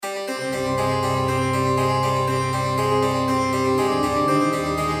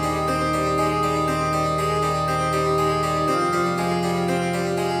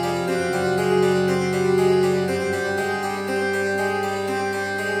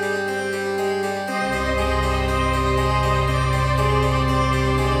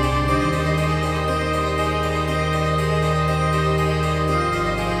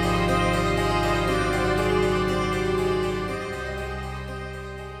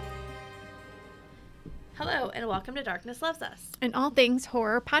Hello, and welcome to Darkness Loves Us. An all things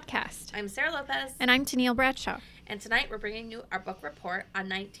horror podcast. I'm Sarah Lopez. And I'm Tennille Bradshaw. And tonight we're bringing you our book report on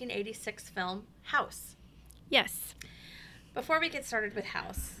 1986 film House. Yes. Before we get started with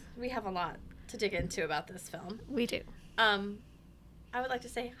House, we have a lot to dig into about this film. We do. I would like to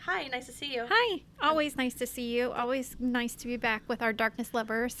say hi, nice to see you. Hi. Always nice to see you. Always nice to be back with our Darkness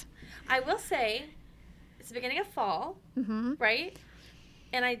lovers. I will say, it's the beginning of fall, right?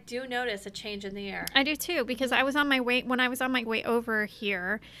 And I do notice a change in the air. I do too, because when I was on my way over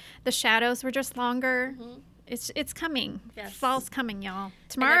here, the shadows were just longer. It's coming. Yes. Fall's coming, y'all.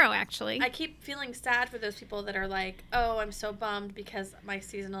 Tomorrow, actually. I keep feeling sad for those people that are like, oh, I'm so bummed because my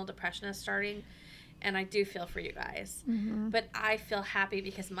seasonal depression is starting. And I do feel for you guys. But I feel happy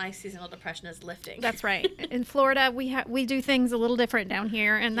because my seasonal depression is lifting. That's right. In Florida, we do things a little different down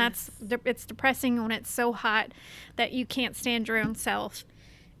here. And it's depressing when it's so hot that you can't stand your own self.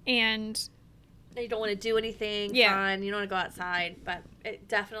 And you don't want to do anything fun. You don't want to go outside. But it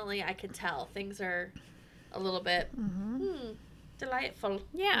definitely, I can tell, things are a little bit delightful.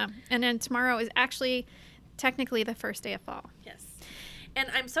 Yeah. And then tomorrow is actually technically the first day of fall. Yes. And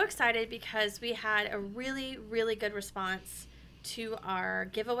I'm so excited because we had a really, really good response to our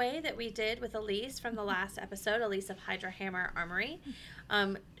giveaway that we did with Elise from the last episode, Elise of Hydra Hammer Armory.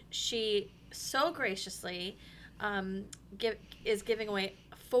 She so graciously is giving away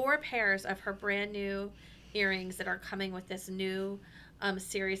 4 pairs of her brand new earrings that are coming with this new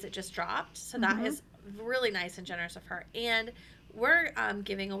series that just dropped. So that is really nice and generous of her. And we're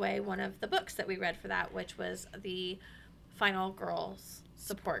giving away one of the books that we read for that, which was the Final Girls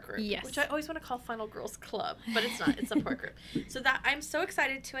support group. Yes. Which I always want to call Final Girls Club, but it's not. It's a support group. So that I'm so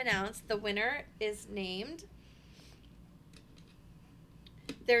excited to announce the winner is named.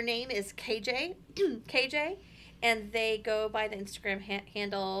 Their name is KJ. KJ. And they go by the Instagram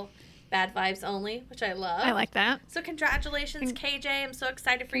handle Bad Vibes Only, which I love. I like that. So congratulations, KJ. I'm so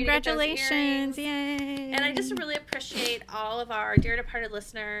excited for you to get those earrings. Congratulations. Yay. And I just really appreciate all of our dear departed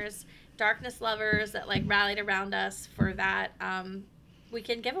listeners, Darkness lovers that like rallied around us for that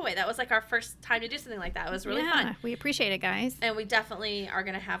weekend giveaway. That was like our first time to do something like that. It was really fun. We appreciate it, guys. And we definitely are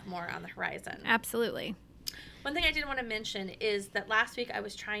going to have more on the horizon. Absolutely. One thing I did want to mention is that last week I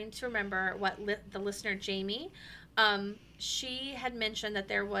was trying to remember what the listener Jamie, she had mentioned that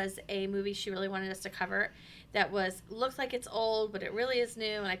there was a movie she really wanted us to cover that looks like it's old, but it really is new,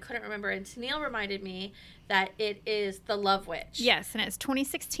 and I couldn't remember. And Tennille reminded me that it is The Love Witch. Yes, and it's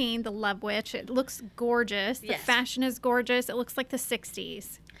 2016, The Love Witch. It looks gorgeous. The fashion is gorgeous. It looks like the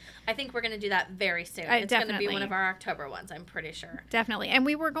 60s. I think we're going to do that very soon. It's going to be one of our October ones, I'm pretty sure. Definitely. And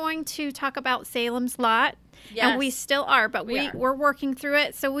we were going to talk about Salem's Lot. Yes. And we still are, but we're working through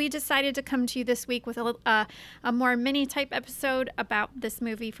it. So we decided to come to you this week with a more mini-type episode about this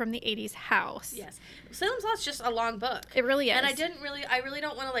movie from the 80s, House. Yes. Salem's Lot's just a long book. It really is. And I really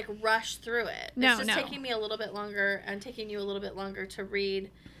don't want to, like, rush through it. No, It's just taking me a little bit longer and taking you a little bit longer to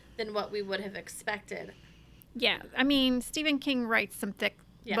read than what we would have expected. Yeah. I mean, Stephen King writes some thick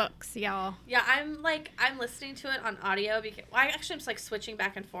books, y'all. Yeah, I'm listening to it on audio because I'm just like switching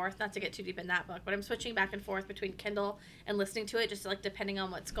back and forth, not to get too deep in that book, but I'm switching back and forth between Kindle and listening to it, just like depending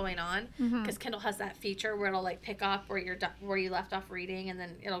on what's going on, because Kindle has that feature where it'll like pick up where you left off reading, and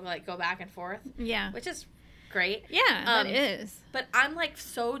then it'll like go back and forth. Yeah, which is great. Yeah, that is. But I'm like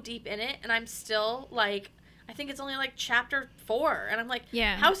so deep in it, and I'm still like, I think it's only like chapter 4, and I'm like,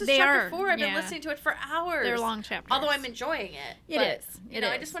 House is chapter 4. I've been listening to it for hours. They're long chapters. Although I'm enjoying it. It is.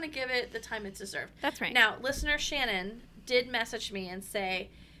 I just want to give it the time it's deserved. That's right. Now, listener Shannon did message me and say,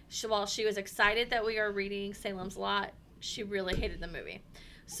 while she was excited that we are reading Salem's Lot, she really hated the movie.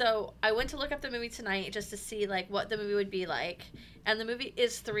 So I went to look up the movie tonight just to see like what the movie would be like, and the movie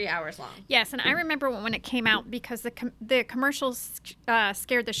is 3 hours long. Yes, and I remember when it came out because the commercials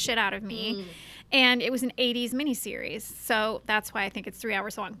scared the shit out of me, and it was an 80s miniseries, so that's why I think it's 3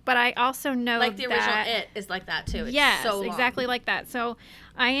 hours long. But I also know like the original It is like that too. It's yes, so long. Exactly like that. So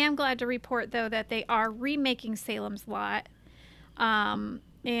I am glad to report though that they are remaking Salem's Lot,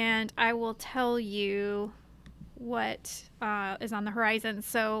 and I will tell you what is on the horizon.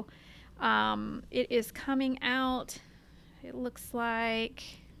 So it is coming out, it looks like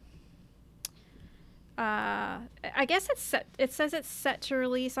I guess it says it's set to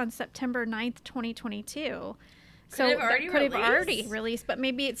release on September 9th, 2022. Could have already released, but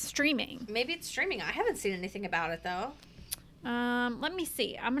maybe it's streaming. Maybe it's streaming. I haven't seen anything about it though. Let me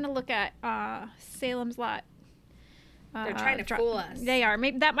see. I'm going to look at Salem's Lot. They're trying to fool us. They are.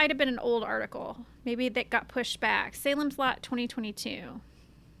 Maybe that might have been an old article. Maybe that got pushed back. Salem's Lot 2022.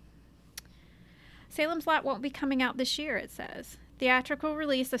 Salem's Lot won't be coming out this year, it says. theatrical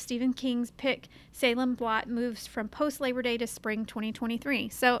release of Stephen King's pick, Salem Blot, moves from post-Labor Day to spring 2023.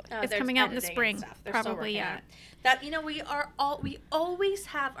 So it's coming out in the spring. Probably, yeah. That, we always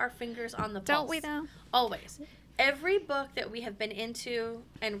have our fingers on the pulse. Don't we, though? Always. Every book that we have been into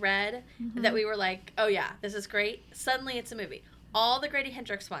and read that we were like, oh yeah, this is great, suddenly it's a movie. All the Grady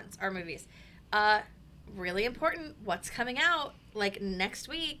Hendrix ones are movies. Really important, what's coming out, like next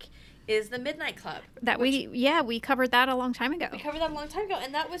week, is The Midnight Club. We covered that a long time ago. We covered that a long time ago,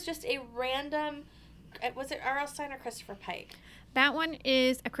 and that was just a random, was it R.L. Stine or Christopher Pike? That one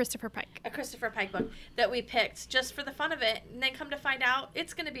is a Christopher Pike. A Christopher Pike book that we picked just for the fun of it, and then come to find out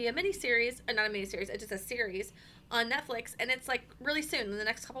it's going to be a miniseries, not a miniseries, it's just a series on Netflix, and it's like really soon, in the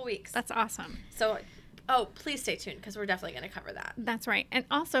next couple weeks. That's awesome. So, please stay tuned, because we're definitely going to cover that. That's right. And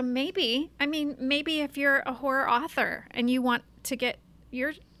also maybe if you're a horror author and you want to get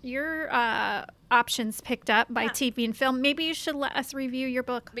your options picked up by TV and film, maybe you should let us review your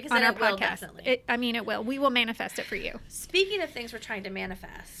book on our podcast. It will. We will manifest it for you. Speaking of things we're trying to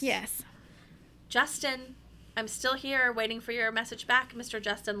manifest. Yes. Justin, I'm still here waiting for your message back, Mr.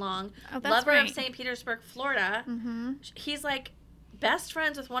 Justin Long. Oh, that's Lover right. of St. Petersburg, Florida. Mm-hmm. He's like best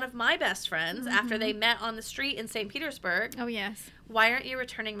friends with one of my best friends after they met on the street in St. Petersburg. Oh, yes. Why aren't you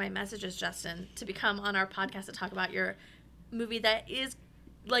returning my messages, Justin, to become on our podcast to talk about your movie that is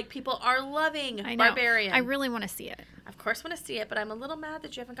like people are loving? I know. Barbarian. I really want to see it. Of course want to see it, but I'm a little mad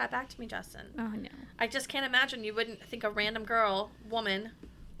that you haven't got back to me, Justin. Oh, no. I just can't imagine you wouldn't think a random girl, woman,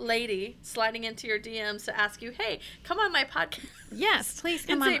 lady sliding into your DMs to ask you, hey, come on my podcast. Yes, please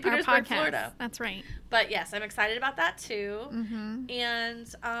come on our podcast. Florida. That's right. But yes, I'm excited about that too. Mm-hmm. And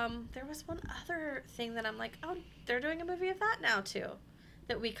there was one other thing that I'm like, oh, they're doing a movie of that now too,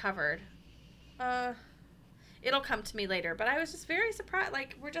 that we covered. It'll come to me later, but I was just very surprised.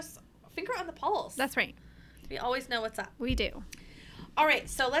 Like, we're just finger on the pulse. That's right. We always know what's up. We do. All right,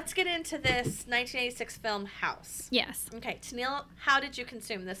 so let's get into this 1986 film, House. Yes. Okay, Tennille, how did you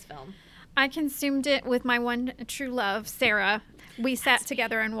consume this film? I consumed it with my one true love, Sarah. We sat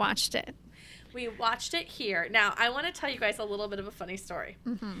together and watched it. We watched it here. Now, I want to tell you guys a little bit of a funny story.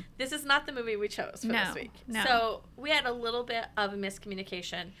 Mm-hmm. This is not the movie we chose for this week. No. So we had a little bit of a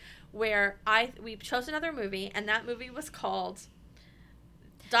miscommunication where we chose another movie, and that movie was called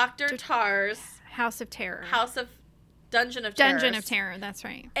Dr. Tar's House of Terror. Dungeon of Terror. Dungeon of Terror, that's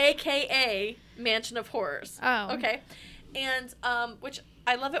right. AKA Mansion of Horrors. Oh. Okay. And, which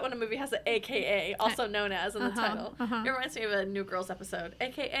I love it when a movie has an AKA, also known as, in the title. It reminds me of a New Girls episode.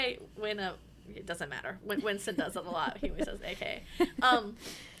 AKA when it doesn't matter. When Winston does it a lot, he always says AKA.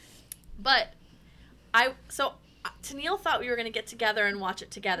 But Tennille thought we were going to get together and watch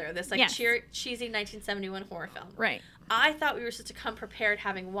it together. This cheesy 1971 horror film. Right. I thought we were supposed to come prepared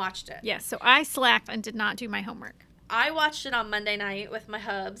having watched it. Yes, so I slacked and did not do my homework. I watched it on Monday night with my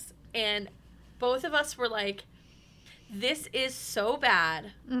hubs, and both of us were like, this is so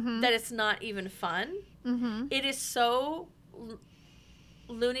bad that it's not even fun. Mm-hmm. It is so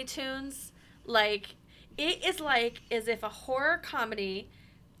Looney Tunes. Like, it is like as if a horror comedy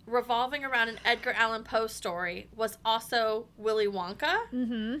revolving around an Edgar Allan Poe story was also Willy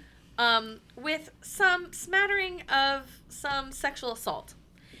Wonka, with some smattering of some sexual assault.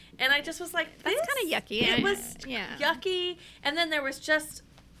 And I just was like, that's kind of yucky. It was yucky. And then there was just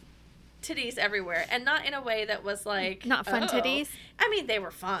titties everywhere. And not in a way that was like... Not fun titties? I mean, they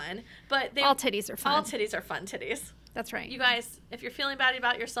were fun. But all titties are fun. All titties are fun titties. That's right. You guys, if you're feeling bad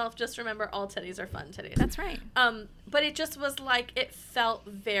about yourself, just remember all titties are fun titties. That's right. But it just was like, it felt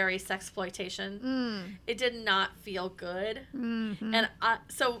very sexploitation. It did not feel good. Mm-hmm. And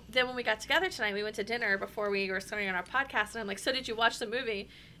so then when we got together tonight, we went to dinner before we were starting on our podcast, and I'm like, so did you watch the movie?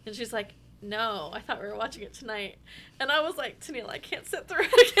 And she's like, no, I thought we were watching it tonight. And I was like, Tennille, I can't sit through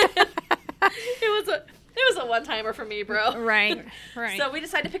it again. It was a one-timer for me, bro. Right. So we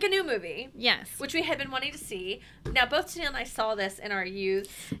decided to pick a new movie. Yes. Which we had been wanting to see. Now, both Tennille and I saw this in our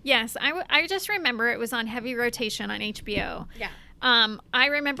youth. Yes. I just remember it was on heavy rotation on HBO. Yeah. I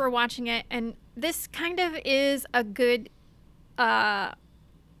remember watching it, and this kind of is a good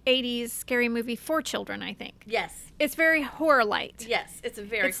 80s scary movie for children, I think. Yes. It's very horror-light. Yes, it's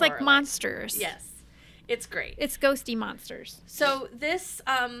very It's like monsters. Yes. It's great. It's ghosty monsters. So this,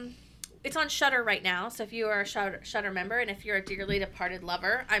 it's on Shudder right now. So if you are a Shudder member, and if you're a dearly departed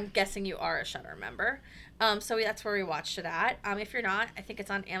lover, I'm guessing you are a Shudder member. So that's where we watched it at. If you're not, I think it's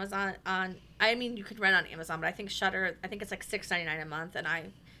on Amazon. I mean, you could rent on Amazon, but I think Shudder, I think it's like $6.99 a month, and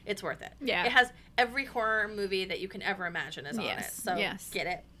it's worth it. Yeah. It has every horror movie that you can ever imagine is on it. So get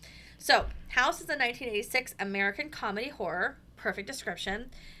it. So House is a 1986 American comedy horror. Perfect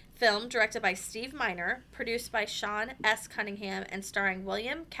description. film directed by Steve Miner, produced by Sean S. Cunningham, and starring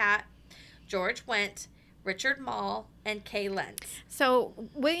William Catt, George Wendt, Richard Mall, and Kay Lentz. So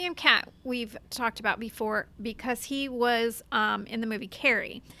William Catt we've talked about before because he was in the movie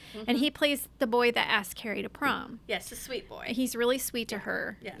Carrie, and he plays the boy that asked Carrie to prom. Yes, a sweet boy. He's really sweet to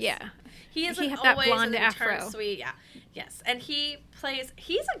her. Yes. Yeah. He is had always that blonde an afro. eternal sweet. Yeah. Yes, and he's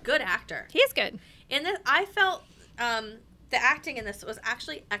a good actor. He is good. In this, I felt the acting in this was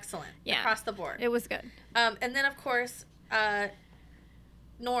actually excellent across the board. It was good. And then of course,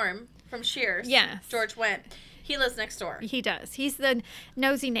 Norm from Cheers. Yes. George Wendt. He lives next door. He does. He's the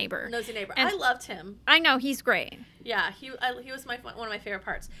nosy neighbor. And I loved him. I know, he's great. Yeah, he was one of my favorite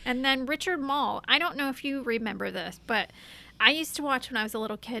parts. And then Richard Mall. I don't know if you remember this, but I used to watch when I was a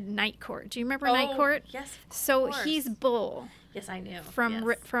little kid Night Court. Do you remember Night Court? Yes. So he's Bull. Yes, I knew. From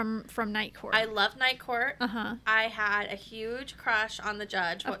Night Court. I love Night Court. Uh-huh. I had a huge crush on the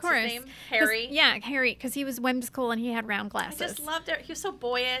judge. What's his name? Harry. Yeah, Harry, because he was whimsical and he had round I glasses. just loved it. He was so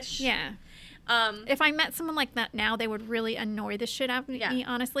boyish. Yeah. If I met someone like that now, they would really annoy the shit out of me,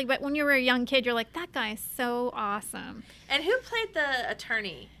 honestly. But when you were a young kid, you're like, that guy's so awesome. And who played the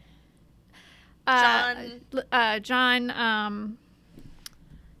attorney? John.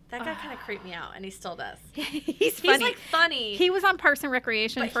 That guy kind of creeped me out, and he still does. He's funny. He's like funny. He was on Parks and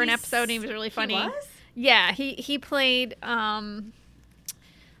Recreation for an episode, and he was really funny. He was? Yeah, he played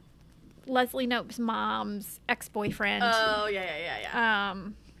Leslie Knope's mom's ex-boyfriend. Oh yeah.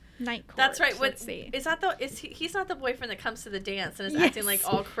 Night Court. That's right. Let's see. He's not the boyfriend that comes to the dance and is acting like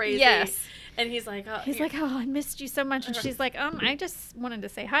all crazy. Yes. And he's like, oh, I missed you so much. And she's like, I just wanted to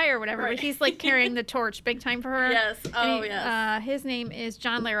say hi or whatever. Right. But he's like carrying the torch big time for her. Yes. Oh, yes. His name is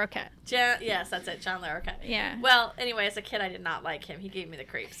John Larroquette. Yes, that's it. John Larroquette. Yeah. Well, anyway, as a kid, I did not like him. He gave me the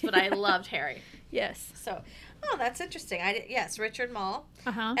creeps, but I loved Harry. Yes. So, that's interesting. Yes, Richard Mall.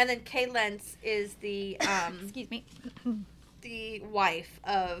 Uh-huh. And then Kay Lentz is the excuse me, the wife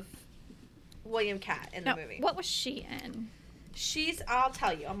of William Catt in the movie. What was she in? I'll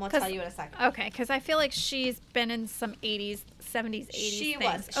tell you. I'm going to tell you in a second. Okay, because I feel like she's been in some 80s, 70s, 80s She things.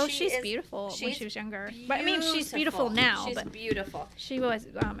 was. Oh, she's beautiful when she was younger. But I mean, she's beautiful now. She's beautiful. She was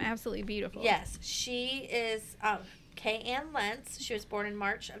absolutely beautiful. Yes, she is Kay Ann Lentz. She was born in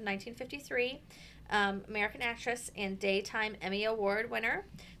March of 1953. American actress and daytime Emmy Award winner,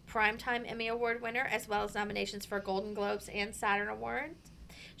 primetime Emmy Award winner, as well as nominations for Golden Globes and Saturn Awards.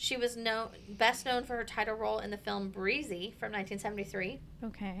 She was best known for her title role in the film Breezy from 1973.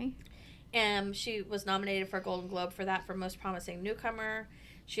 Okay. She was nominated for a Golden Globe for that for Most Promising Newcomer.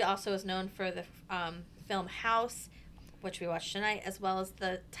 She also is known for the film House, which we watched tonight, as well as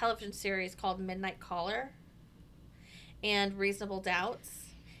the television series called Midnight Caller and Reasonable Doubts,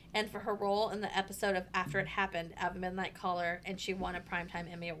 and for her role in the episode of After It Happened of Midnight Caller, and she won a Primetime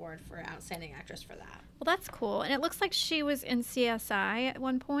Emmy Award for Outstanding Actress for that. Well, that's cool. And it looks like she was in CSI at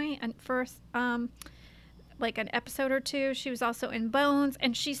one point, and first, like an episode or two. She was also in Bones,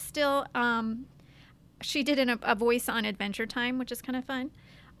 and she's still, she did a voice on Adventure Time, which is kind of fun.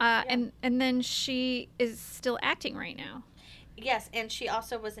 And then she is still acting right now. Yes, and she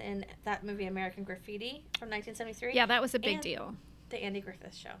also was in that movie American Graffiti from 1973. Yeah, that was a big deal. The Andy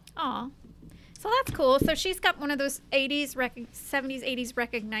Griffith Show. Aw. So that's cool. So she's got one of those 70s, 80s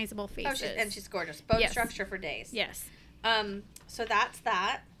recognizable faces. And she's gorgeous. Bone structure for days. Yes. So that's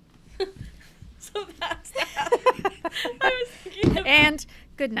that. I was thinking about... And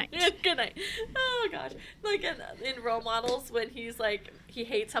good night. Yeah, good night. Oh, gosh. Like in Role Models, when he's like, he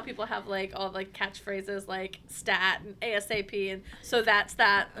hates how people have like all like catchphrases like stat and ASAP, and so that's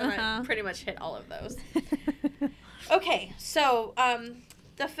that. And I pretty much hit all of those. Okay, so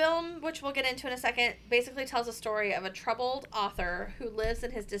the film, which we'll get into in a second, basically tells a story of a troubled author who lives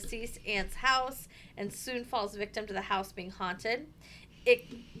in his deceased aunt's house and soon falls victim to the house being haunted. It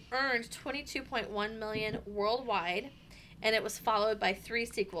earned $22.1 million worldwide, and it was followed by 3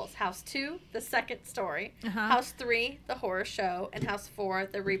 sequels: House 2, The Second Story, House 3, The Horror Show, and House 4,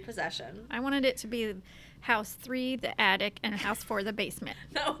 The Repossession. I wanted it to be House 3, The Attic, and House 4, The Basement.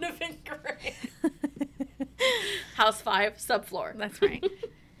 That would have been great. House 5, Subfloor. That's right.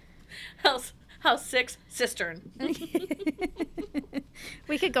 House 6, Cistern.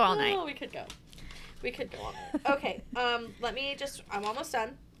 We could go all night. Oh, we could go all night. Okay, let me just, I'm almost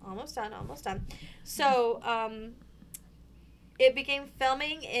done. So, it began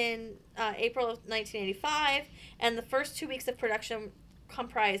filming in April of 1985, and the first 2 weeks of production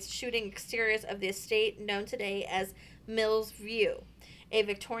comprised shooting exteriors of the estate known today as Mills View. a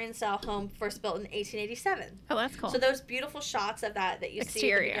Victorian-style home first built in 1887. Oh, that's cool. So those beautiful shots of that you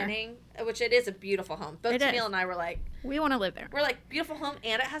see at the beginning, which it is a beautiful home. Both Tamil and I were like, we want to live there. We're like, beautiful home,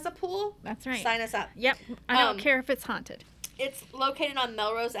 and it has a pool. That's right. Sign us up. Yep. I don't care if it's haunted. It's located on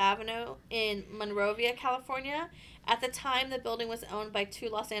Melrose Avenue in Monrovia, California. At the time, the building was owned by 2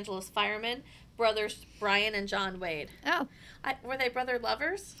 Los Angeles firemen, brothers Brian and John Wade. Oh. Were they brother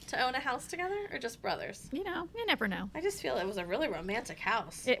lovers to own a house together, or just brothers? You never know. I just feel it was a really romantic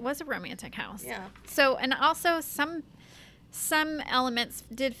house. It was a romantic house. Yeah. So, and also some elements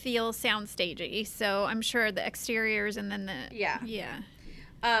did feel soundstagey. So I'm sure the exteriors and then the... Yeah.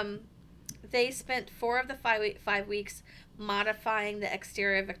 They spent 4 of the 5 weeks modifying the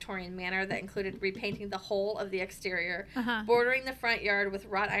exterior of Victorian Manor that included repainting the whole of the exterior, bordering the front yard with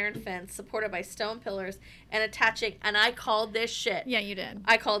wrought iron fence supported by stone pillars, and attaching, and I called this shit. Yeah, you did.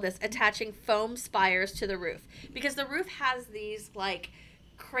 I called this attaching foam spires to the roof. Because the roof has these, like,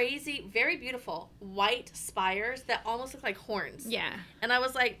 crazy, very beautiful white spires that almost look like horns. Yeah. And I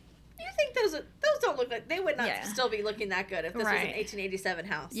was like, you think those don't look like, they would not still be looking that good if this was an 1887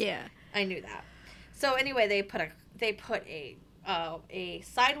 house. Yeah. I knew that. So anyway, they put a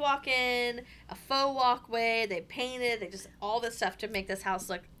sidewalk in, a faux walkway. They painted. They just all this stuff to make this house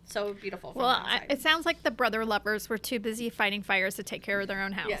look so beautiful. From the outside. It sounds like the brother lovers were too busy fighting fires to take care of their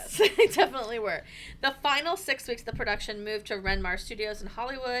own house. Yes, they definitely were. The final 6 weeks of the production moved to Renmar Studios in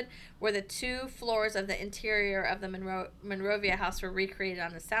Hollywood, where the 2 floors of the interior of the Monrovia house were recreated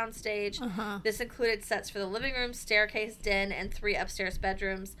on a soundstage. This included sets for the living room, staircase, den, and 3 upstairs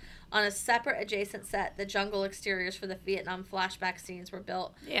bedrooms. On a separate adjacent set, the jungle exteriors for the Vietnam flashback scenes were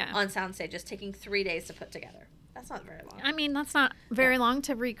built on soundstages, taking 3 days to put together. That's not very long. I mean, that's not very long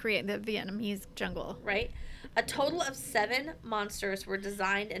to recreate the Vietnamese jungle. Right? A total of 7 monsters were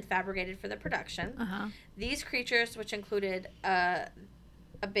designed and fabricated for the production. These creatures, which included a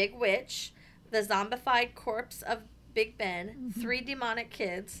big witch, the zombified corpse of Big Ben, 3 demonic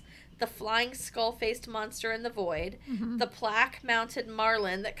kids, the flying skull-faced monster in the void, the plaque-mounted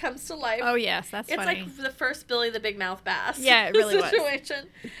marlin that comes to life. Oh, yes, that's funny. It's like the first Billy the Big Mouth Bass. Yeah, it really situation.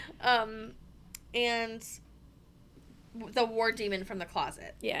 And the war demon from the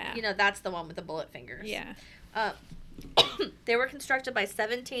closet. Yeah. You know, that's the one with the bullet fingers. Yeah. They were constructed by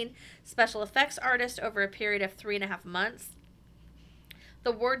 17 special effects artists over a period of 3.5 months.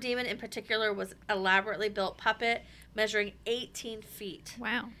 The war demon in particular was elaborately built puppet measuring 18 feet.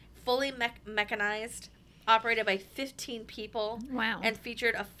 Wow. Fully mechanized, operated by 15 people. Wow. And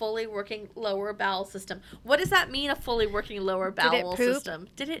featured a fully working lower bowel system. What does that mean, a fully working lower bowel system?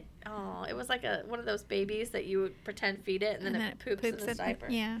 Did it? Oh, it was like one of those babies that you would pretend feed it, and then it poops in the diaper.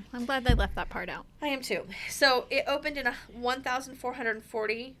 Yeah, I'm glad they left that part out. I am too. So it opened in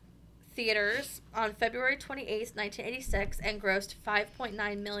 1,440 theaters on February 28th, 1986, and grossed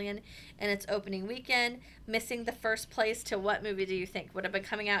 $5.9 million in its opening weekend, missing the first place to what movie do you think would have been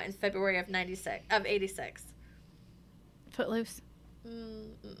coming out in February of 86? Footloose.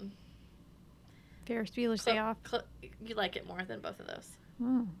 Ferris Bueller's Day Off. You like it more than both of those.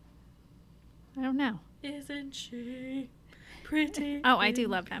 Oh. I don't know. Isn't she pretty? Oh, I do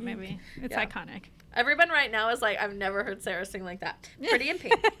love that movie. It's iconic. Everyone right now is like, I've never heard Sarah sing like that. Pretty in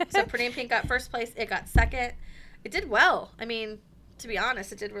Pink. So Pretty in Pink got first place. It got second. It did well. I mean, to be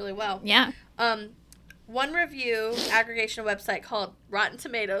honest, it did really well. Yeah. One review aggregation website called Rotten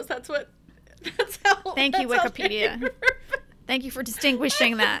Tomatoes. Thank you, Wikipedia. Thank you for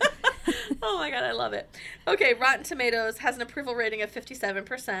distinguishing that. Oh my God, I love it. Okay, Rotten Tomatoes has an approval rating of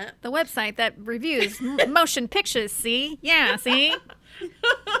 57%. The website that reviews motion pictures, see? Yeah, see?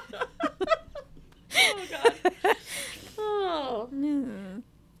 Oh God. Oh.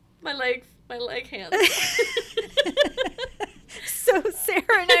 My leg hands. So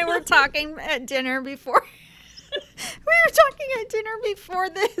Sarah and I were talking at dinner before. We were talking at dinner before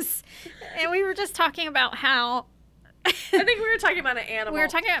this, and we were just talking about how I think we were talking about an animal. We were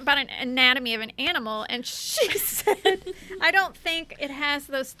talking about an anatomy of an animal, and she said, I don't think it has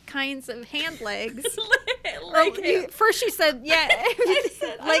those kinds of hand legs. First she said, yeah. I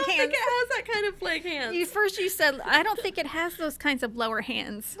don't think it has that kind of leg hands. First you said, I don't think it has those kinds of lower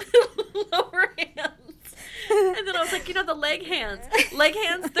hands. Lower hands. And then I was like, the leg hands. Leg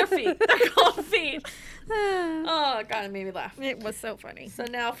hands, they're feet. They're called feet. Oh, God, it made me laugh. It was so funny. So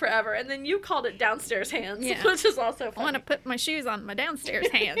now forever. And then you called it downstairs hands, which is also funny. I want to put my shoes on my downstairs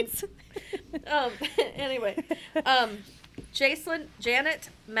hands. Anyway, Janet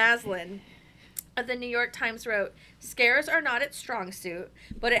Maslin of the New York Times wrote, "Scares are not its strong suit,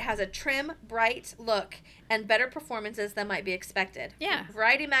 but it has a trim, bright look and better performances than might be expected." Yeah.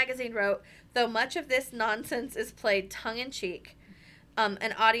 Variety magazine wrote, "Though much of this nonsense is played tongue-in-cheek,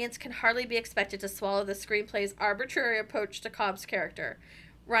 An audience can hardly be expected to swallow the screenplay's arbitrary approach to Cobb's character.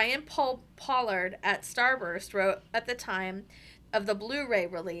 Ryan Pollard at Starburst wrote at the time of the Blu-ray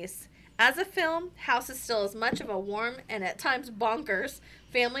release, "As a film, House is still as much of a warm and at times bonkers,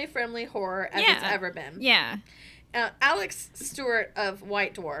 family-friendly horror as it's ever been." Yeah. Alex Stewart of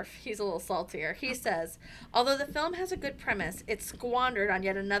White Dwarf, he's a little saltier. He says, "Although the film has a good premise, it's squandered on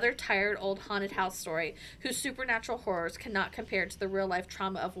yet another tired old haunted house story whose supernatural horrors cannot compare to the real-life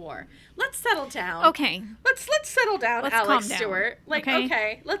trauma of war." Let's settle down. Okay. Let's settle down, Let's Alex calm down. Stewart. Like,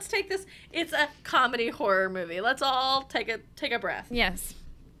 okay, let's take this. It's a comedy horror movie. Let's all take a breath. Yes.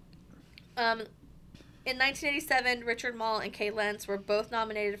 In 1987, Richard Mall and Kay Lentz were both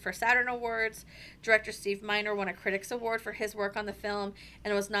nominated for Saturn Awards. Director Steve Miner won a Critics Award for his work on the film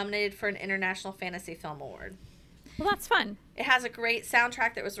and was nominated for an International Fantasy Film Award. Well, that's fun. It has a great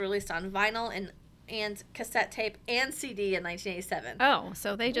soundtrack that was released on vinyl and cassette tape and CD in 1987. Oh,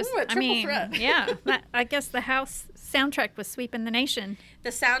 so they just, Ooh, a triple threat. Yeah, I guess the House soundtrack was sweeping the nation. The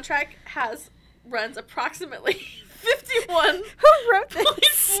soundtrack runs approximately 51. Who wrote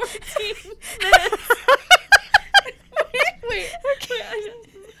this? 14 minutes. wait.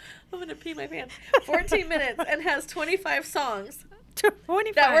 I'm going to pee my pants. 14 minutes and has 25 songs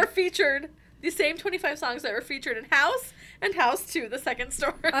 25. that were featured. The same 25 songs that were featured in House and House 2, the second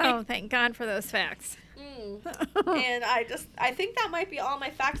story. Oh, thank God for those facts. And I think that might be all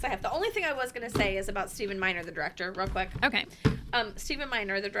my facts I have. The only thing I was going to say is about Stephen Miner, the director, real quick. Okay. Stephen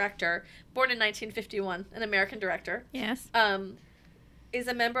Miner, the director, born in 1951, an American director. Yes. Is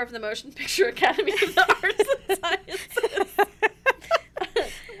a member of the Motion Picture Academy of the Arts and Sciences.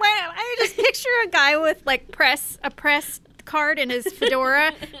 Wow, I just picture a guy with like a press card in his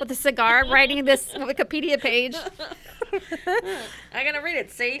fedora with a cigar writing this Wikipedia page. I'm gonna read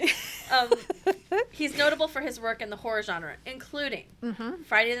it. See, he's notable for his work in the horror genre, including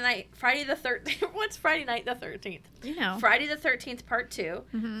Friday the 13th. What's Friday Night the 13th? You know, Friday the 13th Part 2,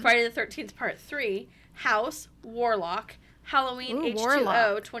 Friday the 13th Part 3, House, Warlock, Halloween, Ooh, H2O,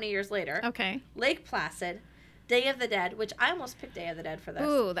 Warlock. 20 years later. Okay. Lake Placid, Day of the Dead, which I almost picked Day of the Dead for this.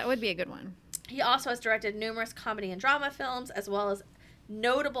 Ooh, that would be a good one. He also has directed numerous comedy and drama films, as well as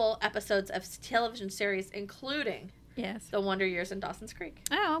notable episodes of television series, including Yes. The Wonder Years and Dawson's Creek.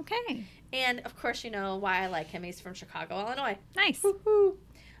 Oh, okay. And, of course, you know why I like him. He's from Chicago, Illinois. Nice. Woo-hoo.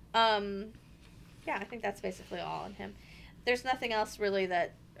 Yeah, I think that's basically all on him. There's nothing else really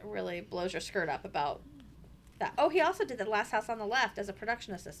that really blows your skirt up about that. Oh, he also did The Last House on the Left as a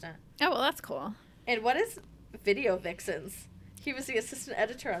production assistant. Oh, well, that's cool. And what is Video Vixens? He was the assistant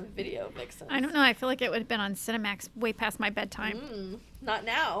editor on Video Vixens. I don't know. I feel like it would have been on Cinemax way past my bedtime. Not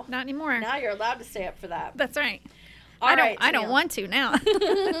now. Not anymore. Now you're allowed to stay up for that. That's right. All right, I don't Tennille. want to now.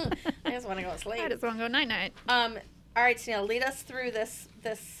 I just want to go to sleep. I just want to go night-night. All right, Tennille, lead us through this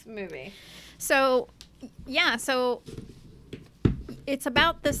movie. So it's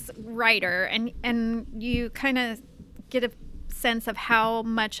about this writer, and you kind of get a sense of how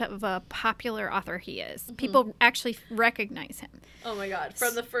much of a popular author he is. People actually recognize him. Oh my God!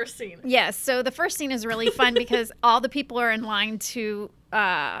 From the first scene. Yes. So the first scene is really fun because all the people are in line to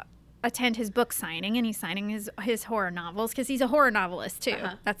attend his book signing, and he's signing his horror novels because he's a horror novelist too.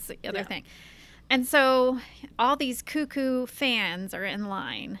 That's the other thing. And so all these cuckoo fans are in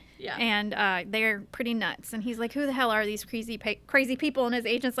line. Yeah. And they're pretty nuts. And he's like, who the hell are these crazy people? And his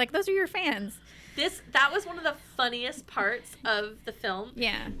agent's like, those are your fans. That was one of the funniest parts of the film.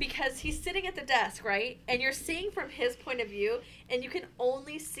 Yeah. Because he's sitting at the desk, right? And you're seeing from his point of view, and you can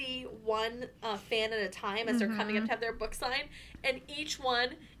only see one fan at a time as they're coming up to have their book signed. And each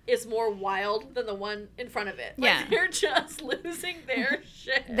one is more wild than the one in front of it. Like, they're just losing their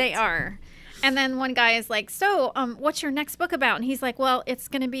shit. They are. And then one guy is like, so, what's your next book about? And he's like, well, it's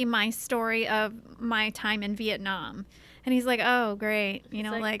going to be my story of my time in Vietnam. And he's like, oh, great. You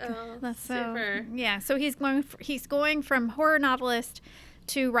know, like oh, that's super. so, yeah. So he's going from horror novelist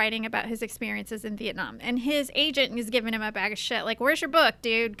to writing about his experiences in Vietnam. And his agent is giving him a bag of shit. Like, where's your book,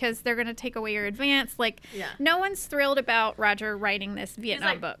 dude? Because they're going to take away your advance. Like, no one's thrilled about Roger writing this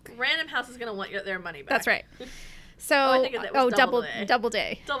Vietnam book. Random House is going to want their money back. That's right. So, I think it was Doubleday.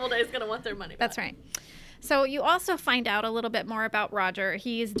 Doubleday is going to want their money back. That's right. So you also find out a little bit more about Roger.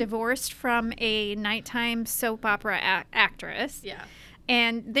 He is divorced from a nighttime soap opera actress. Yeah.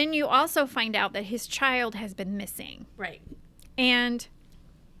 And then you also find out that his child has been missing. Right. And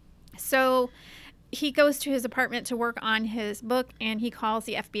so he goes to his apartment to work on his book, and he calls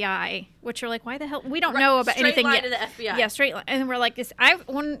the FBI, which are like, why the hell? We don't know about anything yet. Straight line to the FBI. Yeah, straight line. And we're like, this.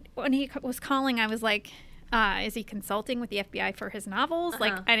 When he was calling, I was like, Is he consulting with the FBI for his novels?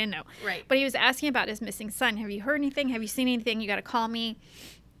 Like, I didn't know. Right. But he was asking about his missing son. Have you heard anything? Have you seen anything? You got to call me.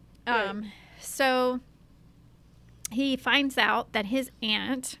 Right. So he finds out that his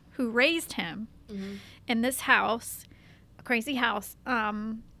aunt, who raised him in this house, a crazy house,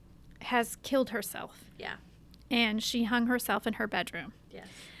 has killed herself. Yeah. And she hung herself in her bedroom. Yes.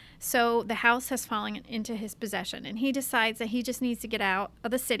 So the house has fallen into his possession, and he decides that he just needs to get out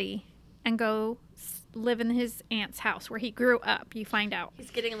of the city and go live in his aunt's house where he grew up, you find out.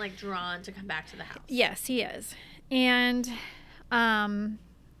 He's getting, like, drawn to come back to the house. Yes, he is. And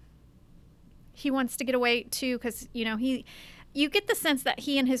he wants to get away, too, because, you know, you get the sense that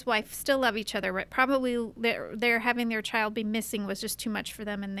he and his wife still love each other, but probably they're having their child be missing was just too much for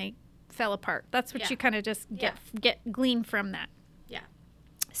them, and they fell apart. That's what you kind of just get glean from that. Yeah.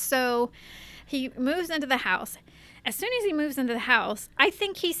 So he moves into the house. As soon as he moves into the house, I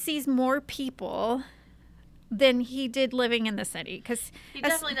think he sees more people than he did living in the city. Cause he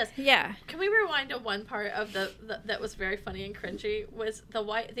definitely does. Yeah. Can we rewind to one part of the that was very funny and cringy? Was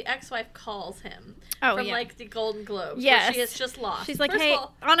the ex-wife calls him from like the Golden Globes. Yes. Where she is just lost. She's like, First hey, of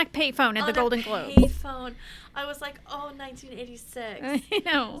all, on a payphone at the Golden Globes. Payphone. I was like, oh, 1986. I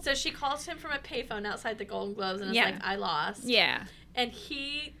know. So she calls him from a payphone outside the Golden Globes and is like, I lost. Yeah. And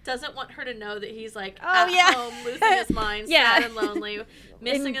he doesn't want her to know that he's like at home, losing his mind, sad and lonely,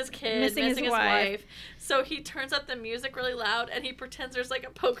 missing his kid, missing his wife. So he turns up the music really loud and he pretends there's like a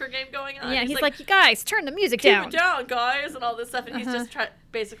poker game going on. Yeah, he's like, you guys, turn the music down. Keep it down, guys, and all this stuff. And he's just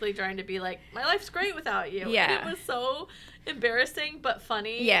basically trying to be like, my life's great without you. Yeah. And it was so embarrassing but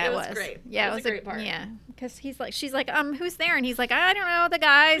funny. Yeah, it was great. Yeah, it was a great part. Yeah, because she's like, who's there? And he's like, I don't know, the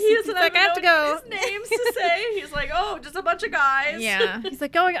guys. He's like, I have to go. His names to say. He's like, oh, just a bunch of guys. Yeah. He's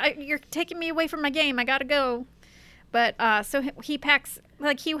like, oh, you're taking me away from my game. I gotta go. But so he packs,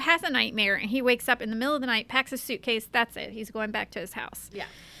 like, he has a nightmare and he wakes up in the middle of the night, packs his suitcase. That's it. He's going back to his house. Yeah.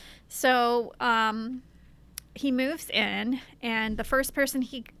 So he moves in, and the first person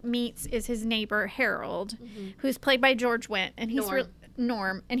he meets is his neighbor Harold, who's played by George Wendt, and he's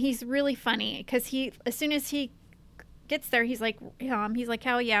Norm, and he's really funny because as soon as he gets there, he's like,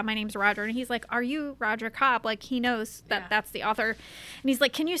 oh yeah, my name's Roger, and he's like, are you Roger Cobb? Like, he knows that that's the author, and he's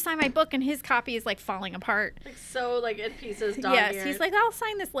like, can you sign my book? And his copy is like falling apart, like so, like in pieces. Yes, he's like, I'll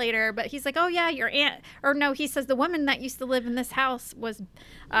sign this later, but he's like, oh yeah, your aunt, or no, he says the woman that used to live in this house was.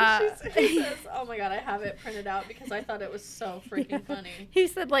 He says, oh my god, I have it printed out because I thought it was so freaking funny. He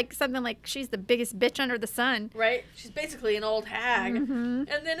said like something like, she's the biggest bitch under the sun. Right? She's basically an old hag. And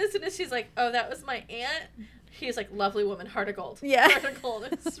then as soon as she's like, oh, that was my aunt, he's like, lovely woman, heart of gold. Yeah. Heart of gold.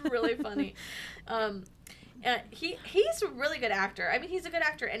 It's really funny. And he's a really good actor. I mean, he's a good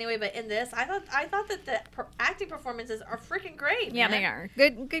actor anyway, but in this, I thought that the acting performances are freaking great. Yeah, man. they are.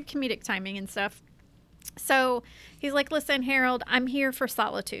 Good comedic timing and stuff. So he's like, listen, Harold, I'm here for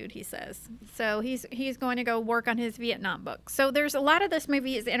solitude, he says. So he's going to go work on his Vietnam book. So there's a lot of this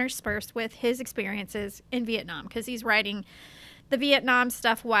movie is interspersed with his experiences in Vietnam because he's writing the Vietnam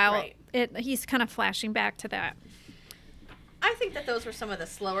stuff while he's kind of flashing back to that. I think that those were some of the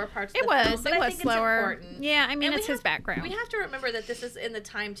slower parts of the film. It was slower. It's important. Yeah, I mean, it's his background. We have to remember that this is in the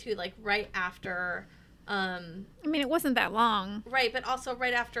time, too, like right after... I mean, it wasn't that long. Right, but also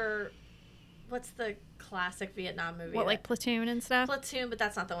right after... What's the classic Vietnam movie? What, like Platoon and stuff? Platoon, but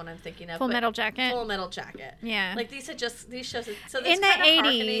that's not the one I'm thinking of. Full Metal Jacket? Full Metal Jacket. Yeah. Like these shows... So in the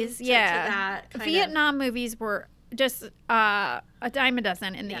 80s, to that Vietnam movies were just a dime a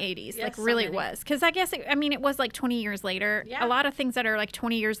dozen in the 80s. Yes, like, really was. Because I guess, it was like 20 years later. Yeah. A lot of things that are like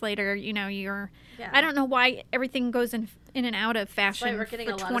 20 years later, you're... Yeah. I don't know why everything goes in and out of fashion we're getting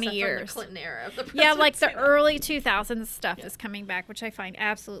for a lot 20 of stuff years. From the Clinton era of the yeah, like the early 2000s stuff is coming back, which I find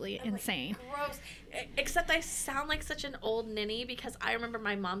absolutely insane. Like, gross. Except I sound like such an old ninny because I remember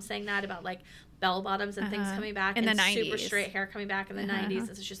my mom saying that about like bell bottoms and things coming back in and the 90s. Super straight hair coming back in the 90s.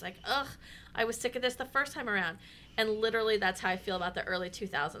 And so she's like, ugh, I was sick of this the first time around. And literally that's how I feel about the early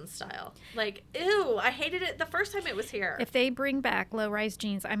 2000s style. Like, ew, I hated it the first time it was here. If they bring back low-rise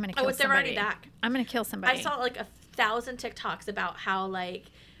jeans, I'm going to kill somebody. They're already back. I'm going to kill somebody. I saw like 1,000 TikToks about how like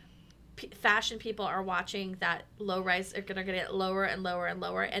fashion people are watching that low-rise are going to get lower and lower and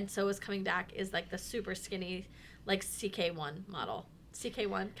lower. And so is coming back is like the super skinny like CK1 model.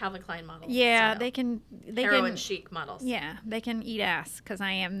 CK1 Calvin Klein model. Yeah, style. they can heroin chic models. Yeah, they can eat ass because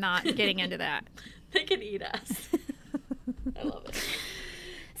I am not getting into that. They can eat ass. I love it.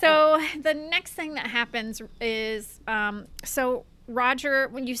 So the next thing that happens is so Roger,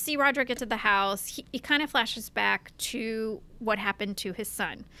 when you see Roger get to the house, he kind of flashes back to what happened to his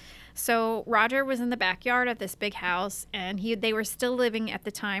son. So Roger was in the backyard of this big house, and they were still living at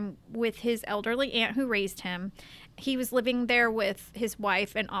the time with his elderly aunt who raised him. He was living there with his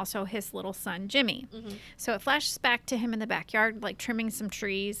wife and also his little son, Jimmy. Mm-hmm. So it flashes back to him in the backyard, like trimming some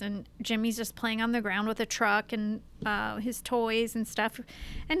trees, and Jimmy's just playing on the ground with a truck and his toys and stuff.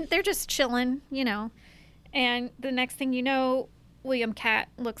 And they're just chilling, you know. And the next thing you know, William Katt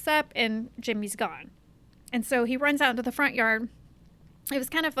looks up and Jimmy's gone. And so he runs out into the front yard. It was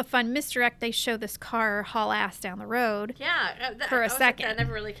kind of a fun misdirect. They show this car haul ass down the road. Yeah, for a second. That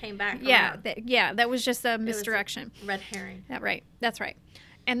never really came back. Yeah, that was just a misdirection. Red herring. That's right.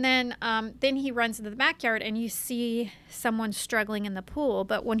 And then he runs into the backyard, and you see someone struggling in the pool.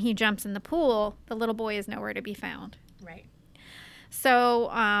 But when he jumps in the pool, the little boy is nowhere to be found. Right. So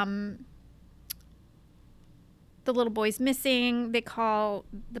the little boy's missing. They call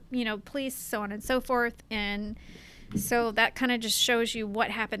the police, so on and so forth, and so that kind of just shows you what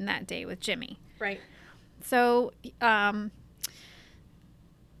happened that day with Jimmy. Right. So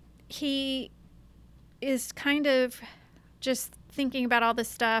he is kind of just thinking about all this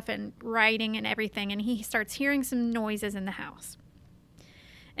stuff and writing and everything, and he starts hearing some noises in the house.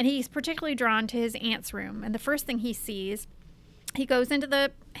 And he's particularly drawn to his aunt's room, and the first thing he sees, he goes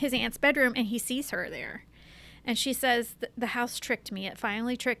into his aunt's bedroom, and he sees her there. And she says, the house tricked me. It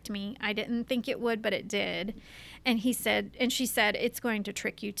finally tricked me. I didn't think it would, but it did. And she said, it's going to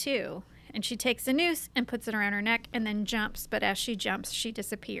trick you too. And she takes a noose and puts it around her neck and then jumps. But as she jumps, she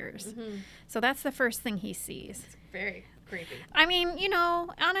disappears. Mm-hmm. So that's the first thing he sees. It's very creepy. I mean,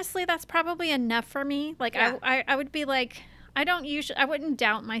 honestly, that's probably enough for me. Like, yeah. I would be like, I wouldn't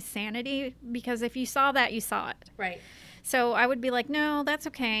doubt my sanity, because if you saw that, you saw it. Right. So I would be like, no, that's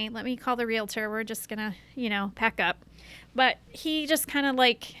okay. Let me call the realtor. We're just going to, pack up. But he just kind of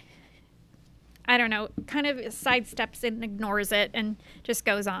kind of sidesteps it and ignores it and just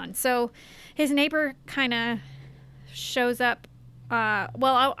goes on. So his neighbor kind of shows up.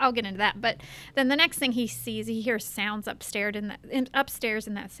 I'll get into that. But then the next thing he sees, he hears sounds upstairs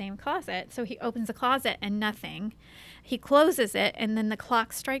in that same closet. So he opens the closet and nothing. He closes it, and then the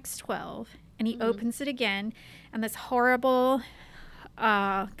clock strikes 12. And he opens it again, and this horrible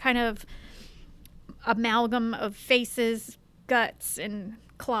kind of amalgam of faces, guts, and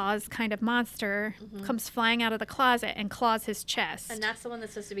claws kind of monster comes flying out of the closet and claws his chest. And that's the one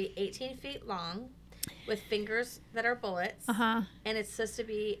that's supposed to be 18 feet long, with fingers that are bullets. Uh-huh. And it's supposed to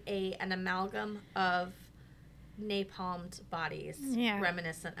be an amalgam of napalmed bodies,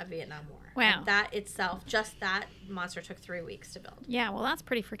 reminiscent of Vietnam War. Wow. And that itself, just that monster took 3 weeks to build. Yeah, well, that's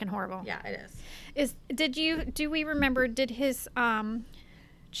pretty freaking horrible. Yeah, it is. Did his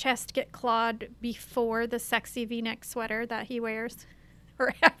chest get clawed before the sexy V-neck sweater that he wears,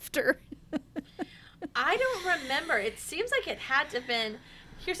 or after? I don't remember. It seems like it had to have been.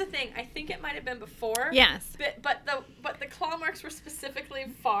 Here's the thing. I think it might have been before. Yes. But the claw marks were specifically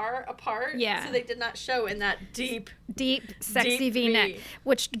far apart. Yeah. So they did not show in that deep, sexy V-neck,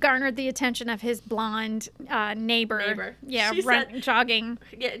 which garnered the attention of his blonde neighbor. Yeah, jogging.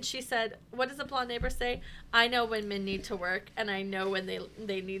 Yeah, and she said, what does the blonde neighbor say? I know when men need to work, and I know when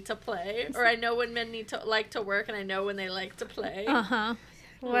they need to play. Or I know when men need to like to work, and I know when they like to play. Uh-huh.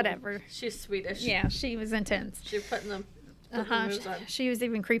 Whatever. She's Swedish. Yeah, she was intense. She was putting them. She was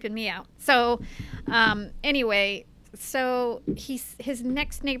even creeping me out. So, anyway, his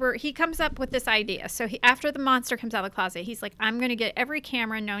next neighbor, he comes up with this idea. So after the monster comes out of the closet, he's like, I'm going to get every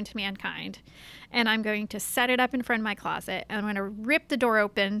camera known to mankind, and I'm going to set it up in front of my closet, and I'm going to rip the door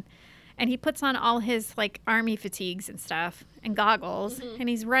open. And he puts on all his army fatigues and stuff and goggles, and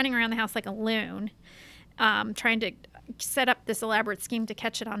he's running around the house like a loon, trying to set up this elaborate scheme to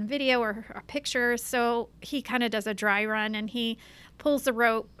catch it on video or a picture. So he kind of does a dry run, and he pulls the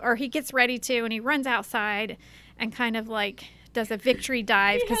rope, or he gets ready to, and he runs outside and kind of does a victory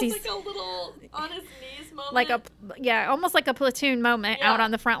dive, because he's a little on his knees moment, almost like a platoon moment out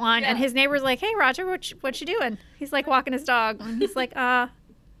on the front line. And his neighbor's like, hey, Roger, what you doing? He's walking his dog, and he's like, I'm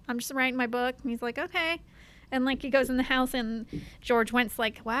just writing my book. And he's like, okay. And he goes in the house, and George Wendt's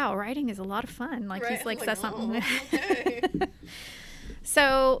like, wow, writing is a lot of fun. He's says something. Okay.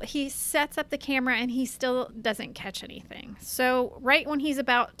 So he sets up the camera, and he still doesn't catch anything. So right when he's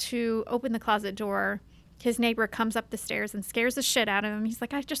about to open the closet door, his neighbor comes up the stairs and scares the shit out of him. He's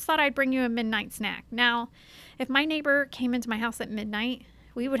like, I just thought I'd bring you a midnight snack. Now, if my neighbor came into my house at midnight,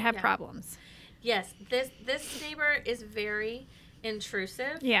 we would have problems. Yes, this neighbor is very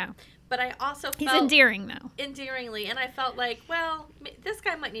intrusive. Yeah. But I also felt... He's endearing, though. Endearingly. And I felt like, well, this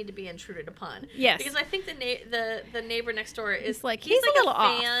guy might need to be intruded upon. Yes. Because I think the neighbor next door is... He's like a little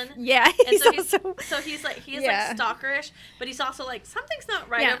fan. Off. Yeah. He's like stalkerish, but he's also like, something's not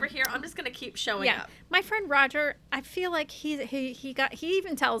right over here. I'm just going to keep showing up. My friend Roger, I feel like he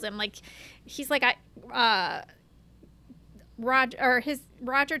even tells him, like, he's like,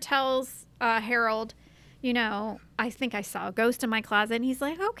 Roger tells Harold, you know, I think I saw a ghost in my closet. And he's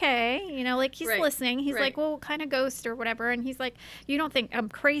like, okay. You know, like, he's listening. He's like, well, what kind of ghost or whatever? And he's like, you don't think I'm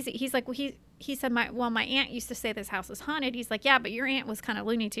crazy? He's like, well, he said, my aunt used to say this house is haunted. He's like, yeah, but your aunt was kind of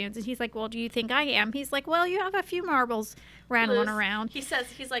Looney Tunes. And he's like, well, do you think I am? He's like, well, you have a few marbles rattling around. He's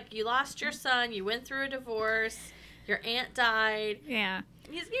like, you lost your son. You went through a divorce. Your aunt died. Yeah.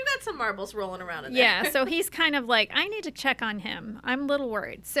 You got some marbles rolling around in there. Yeah, so he's kind of like, I need to check on him. I'm a little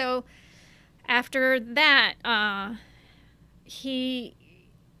worried. So... After that, he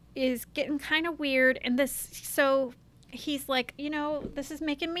is getting kind of weird, and so he's like, you know, this is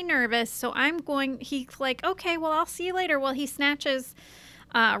making me nervous, so he's like, okay, well, I'll see you later. Well, he snatches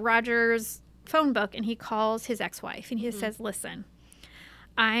Roger's phone book, and he calls his ex-wife, and he says, listen,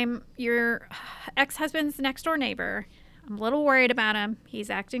 I'm your ex-husband's next-door neighbor. I'm a little worried about him. He's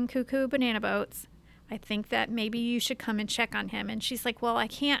acting cuckoo banana boats. I think that maybe you should come and check on him. And she's like, well, I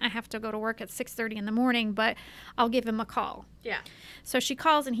can't. I have to go to work at 6:30 in the morning, but I'll give him a call. Yeah. So she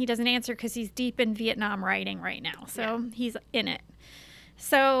calls, and he doesn't answer because he's deep in Vietnam writing right now. So he's in it.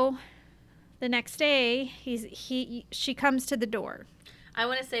 So the next day, she comes to the door. I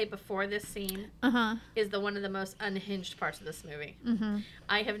want to say before this scene is one of the most unhinged parts of this movie. Mm-hmm.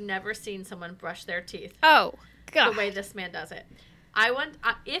 I have never seen someone brush their teeth. Oh, God. The way this man does it.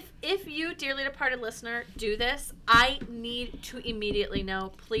 If you, dearly departed listener, do this, I need to immediately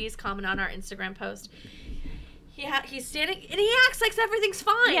know. Please comment on our Instagram post. He's standing, and he acts like everything's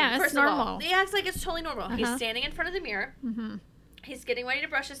fine. Yeah, it's normal. He acts like it's totally normal. He's standing in front of the mirror. Mm-hmm. He's getting ready to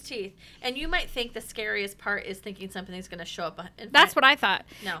brush his teeth. And you might think the scariest part is thinking something's going to show up. That's what I thought.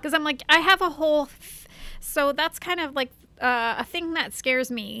 No. Because I'm like, I have a whole... So that's kind of like a thing that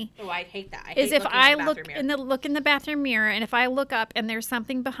scares me. Oh, I hate that. Is if I look in the bathroom mirror, and if I look up and there's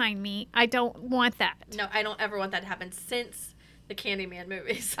something behind me, I don't want that. No, I don't ever want that to happen since the Candyman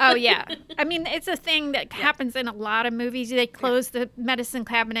movies. Oh, yeah. I mean, it's a thing that happens in a lot of movies. They close the medicine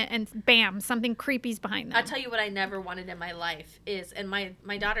cabinet and bam, something creepy's behind them. I'll tell you what I never wanted in my life is, and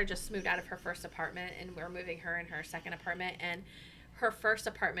my daughter just moved out of her first apartment, and we're moving her in her second apartment, and her first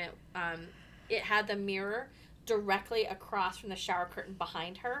apartment, it had the mirror directly across from the shower curtain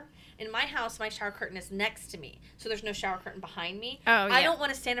behind her. In my house, my shower curtain is next to me, so there's no shower curtain behind me. Oh, yeah. I don't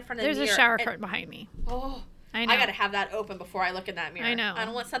want to stand in front of the mirror. There's a shower curtain behind me. Oh, I know. I got to have that open before I look in that mirror. I know. I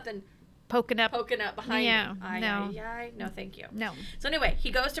don't want something poking up behind me. No. No, thank you. No. So anyway, he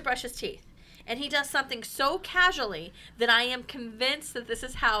goes to brush his teeth. And he does something so casually that I am convinced that this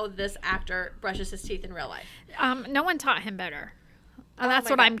is how this actor brushes his teeth in real life. No one taught him better. That's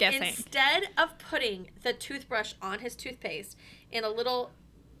what I'm guessing. Instead of putting the toothbrush on his toothpaste in a little...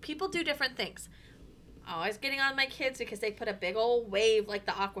 People do different things. Always getting on my kids because they put a big old wave like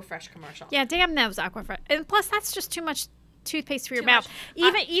the Aquafresh commercial. Yeah, damn those Aquafresh. And plus, that's just too much toothpaste for your mouth.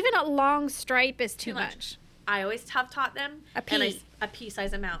 Even a long stripe is too much. I always have taught them a pea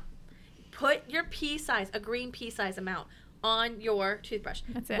size amount. Put your pea size, a green pea size amount on your toothbrush.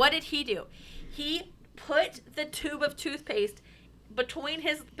 That's it. What did he do? He put the tube of toothpaste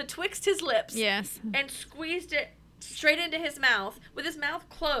betwixt his lips. Yes. And squeezed it straight into his mouth with his mouth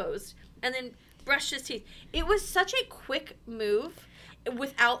closed, and then brushed his teeth. It was such a quick move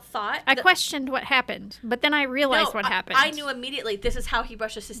without thought. I questioned what happened, but then I realized what happened. I knew immediately this is how he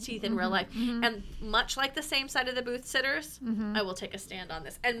brushes his teeth in real life. Mm-hmm. And much like the same side of the booth sitters, I will take a stand on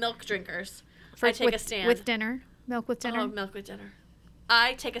this. And milk drinkers. I take a stand. With dinner? Milk with dinner? Oh, milk with dinner.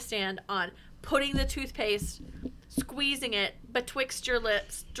 I take a stand on putting the toothpaste, squeezing it betwixt your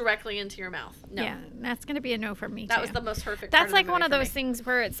lips directly into your mouth. No. Yeah, that's going to be a no for me, That was the most horrific That's part like one of those things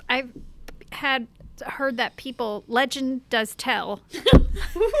where I've heard that legend does tell.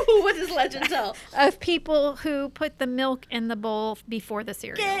 What does legend tell? Of people who put the milk in the bowl before the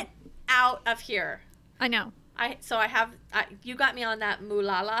cereal. Get out of here. I know. You got me on that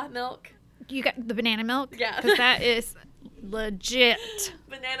Moolala milk. You got the banana milk? Yeah. Because that is legit.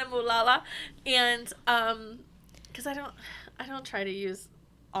 Banana Moolala. And, because I don't try to use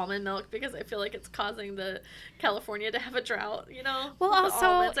almond milk because I feel like it's causing the California to have a drought, you know? Well, with the also,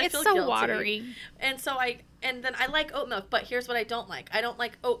 almonds. I it's feel so guilty. watery. And then I like oat milk, but here's what I don't like. I don't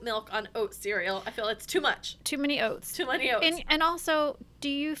like oat milk on oat cereal. I feel it's too much. Too many oats. Too many oats. And also, do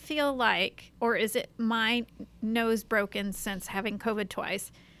you feel like, or is it my nose broken since having COVID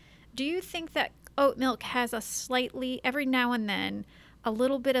twice? Do you think that oat milk has a slightly, every now and then, a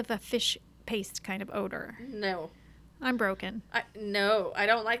little bit of a fish paste kind of odor? No. I'm broken. No, I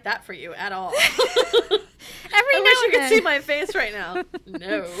don't like that for you at all. Every I now wish you and could then. see my face right now.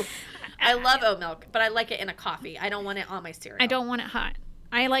 No. I love oat milk, but I like it in a coffee. I don't want it on my cereal. I don't want it hot.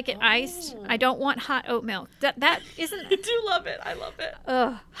 I like it iced. I don't want hot oat milk. That isn't. I do love it. I love it.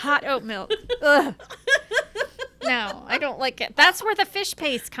 Ugh, hot oat milk. Ugh. No, I don't like it. That's where the fish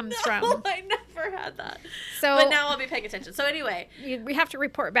paste comes from. I never had that. So, but now I'll be paying attention. So anyway, we have to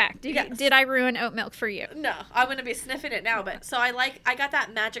report back. Yes. Did I ruin oat milk for you? no, I'm gonna be sniffing it now. But so I got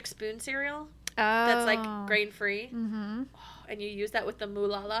that Magic Spoon cereal Oh, that's like grain free, Mm-hmm. and you use that with the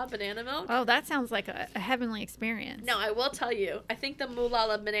Moolala banana milk. Oh, that sounds like a heavenly experience. No, I will tell you. I think the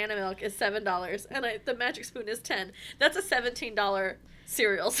Moolala banana milk is $7, and the Magic Spoon is $10. That's a $17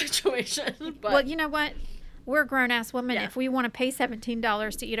 cereal situation. But Well, you know what? We're grown ass women. Yeah. If we want to pay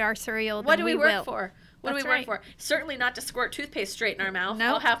 $17 to eat our cereal, what then do we work will. for? What That's do we work right. for? Certainly not to squirt toothpaste straight in our mouth.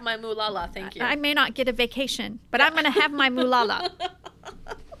 Nope. I'll have my Moolala, thank you. I may not get a vacation, but I'm going to have my Moolala.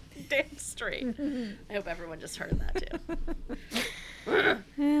 Damn straight. I hope everyone just heard that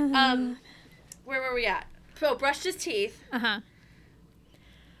too. Where were we at? Oh, brushed his teeth. Uh-huh.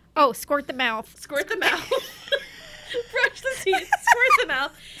 Oh, squirt the mouth. Squirt the mouth. Brush the teeth. Squirt the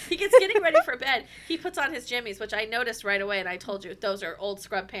mouth. He gets getting ready for bed. He puts on his jammies, which I noticed right away, and I told you those are old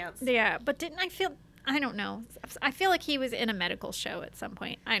scrub pants. Yeah, but didn't I feel... I don't know. I feel like he was in a medical show at some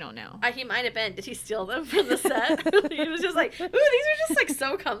point. I don't know. He might have been. Did he steal them from the set? He was just like, ooh, these are just like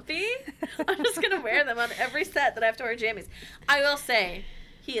so comfy. I'm just going to wear them on every set that I have to wear jammies. I will say,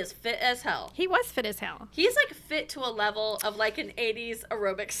 he is fit as hell. He was fit as hell. He's like fit to a level of like an 80s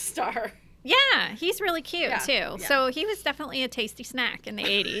aerobics star. Yeah, he's really cute Yeah, too. yeah. So he was definitely a tasty snack in the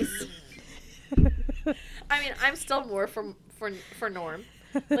 80s. I mean, I'm still more for Norm.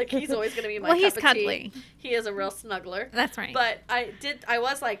 Like, he's always going to be my Well, cup he's of cuddly. tea. He is a real snuggler. That's right. But I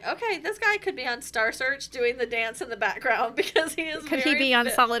was like, okay, this guy could be on Star Search doing the dance in the background because he is Could he very be on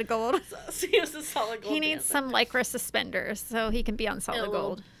fit. Solid Gold? He is a solid gold He needs dancer. some Lycra suspenders so he can be on Solid And a little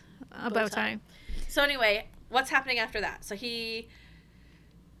Gold. A bow tie. So anyway, what's happening after that? So he's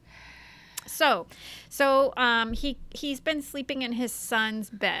been sleeping in his son's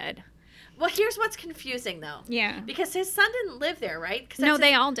bed. well, here's what's confusing though. Yeah. Because his son didn't live there, right? 'Cause No, that's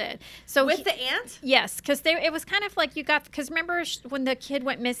they his- all did. So with the aunt? yes, because it was kind of like because remember when the kid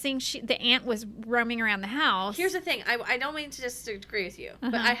went missing, the aunt was roaming around the house. Here's the thing. I don't mean to disagree with you,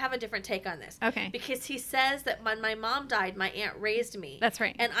 but Uh-huh. I have a different take on this. Okay. Because he says that when my mom died, my aunt raised me. That's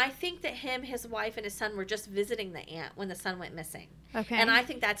right. And I think that his wife, and his son were just visiting the aunt when the son went missing. Okay. And I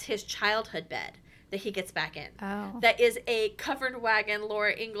think that's his childhood bed that he gets back in. Oh. That is a covered wagon,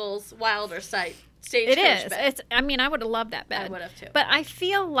 Laura Ingalls Wilder stage It is. bed. I mean, I would have loved that bed. I would have too. But I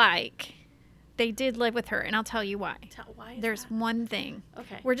feel like they did live with her, and I'll tell you why. Why is There's that? one thing.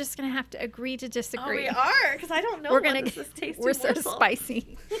 Okay. We're just gonna have to agree to Oh, disagree. we are, because I don't know. We're gonna what this tasty we're so morsel.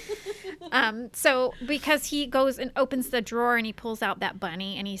 spicy. So because he goes and opens the drawer and he pulls out that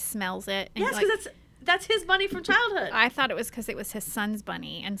bunny and he smells it. And Yes, like, because that's his bunny from childhood. I thought it was because it was his son's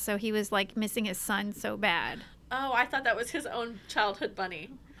bunny, and so he was like missing his son so bad. Oh, I thought that was his own childhood bunny.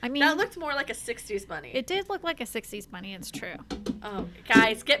 I mean, That looked more like a 60s bunny. it did look like a '60s bunny. It's true. Oh,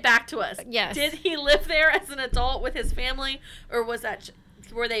 guys, get back to us. Yes. Did he live there as an adult with his family, or were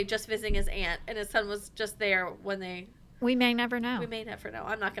they just visiting his aunt and his son was just there when they? We may never know. We may never know.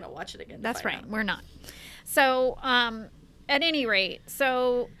 I'm not going to watch it again. to That's find right. out. We're not. So, at any rate,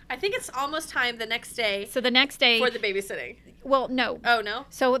 so I think it's almost time the next day the next day. for the babysitting. Well, no. Oh no.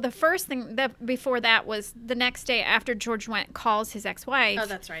 So the first thing before that was the next day after George calls his ex-wife. Oh,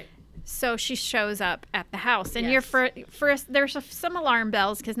 that's right. So she shows up at the house, and Yes. first there's some alarm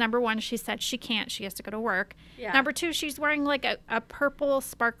bells because number one, she said she can't; she has to go to work. Yeah. Number two, she's wearing like a purple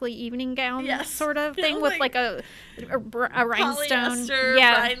sparkly evening gown Yes. sort of thing with like a rhinestone, Polyester,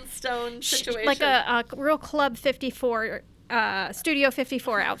 rhinestone situation. like a real Club 54, Studio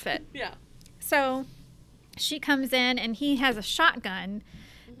 54 outfit. Yeah. So she comes in, and he has a shotgun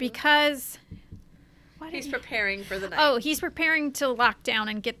because He's preparing for the night. Oh, he's preparing to lock down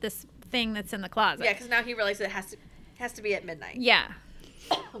and get this thing that's in the closet. Yeah, because now he realizes it has to be at midnight. Yeah.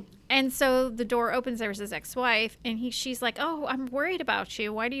 And so the door opens. There's his ex-wife, and she's like, "Oh, I'm worried about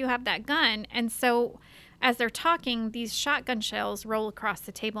you. Why do you have that gun?" And so as they're talking, these shotgun shells roll across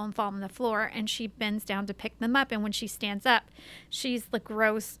the table and fall on the floor, and she bends down to pick them up. And when she stands up, she's the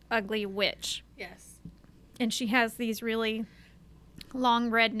gross, ugly witch. Yes. And she has these really long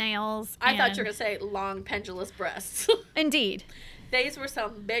red nails. I thought you were going to say long pendulous breasts. Indeed. These were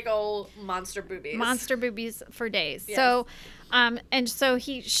some big old monster boobies. Monster boobies for days. Yes. So, and so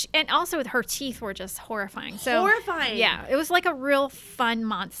and also her teeth were just horrifying. So, horrifying. Yeah, it was like a real fun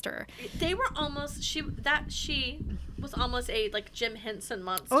monster. They were almost, she was almost a, like, Jim Henson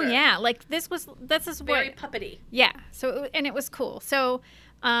monster. Oh, yeah. Like, this is very puppety. Yeah. So, and it was cool. So,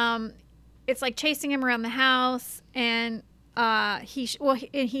 it's like chasing him around the house, and he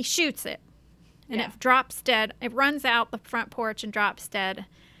shoots it. And it drops dead. It runs out the front porch and drops dead.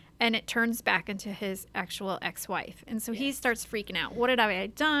 And it turns back into his actual ex-wife. And so he starts freaking out. What have I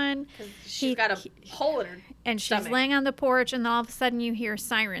done? She's got a hole in her And stomach. she's laying on the porch, and all of a sudden you hear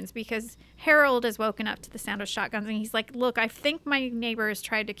sirens because Harold is woken up to the sound of shotguns. And he's like, look, I think my neighbor has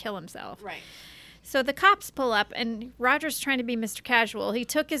tried to kill himself. Right. So the cops pull up, and Roger's trying to be Mr. Casual. He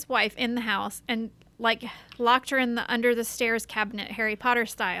took his wife in the house and like locked her in the under the stairs cabinet, Harry Potter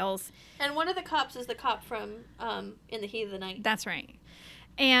styles. And one of the cops is the cop from In the Heat of the Night. That's right.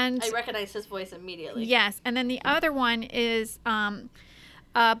 And I recognize his voice immediately. Yes, and then the other one is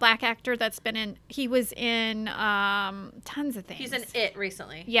a black actor that's he was in tons of things. He's in It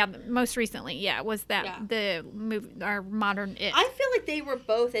recently. Yeah, most recently. Yeah, was that the movie, our modern It. I feel like they were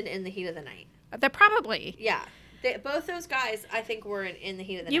both in the Heat of the Night. They're probably. Yeah. Both those guys, I think, were in the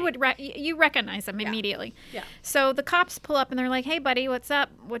Heat of the Night. You you recognize them immediately. Yeah. So the cops pull up and they're like, "Hey, buddy, what's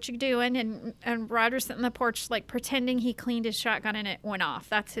up? What you doing?" And Roger's sitting on the porch, like pretending he cleaned his shotgun and it went off.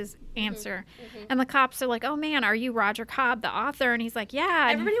 That's his answer. Mm-hmm. And the cops are like, "Oh man, are you Roger Cobb, the author?" And he's like, "Yeah."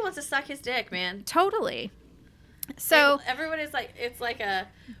 Everybody wants to suck his dick, man. Totally. So everybody's like, it's like a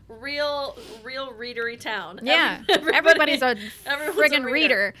real readery town. Yeah, everybody's a friggin'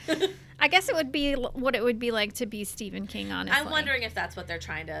 reader. I guess it would be what it would be like to be Stephen King, honestly. I'm wondering if that's what they're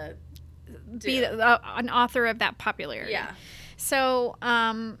trying to do. Be an author of that popularity. Yeah. So,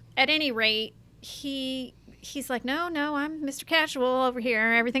 at any rate, he's like, no, I'm Mr. Casual over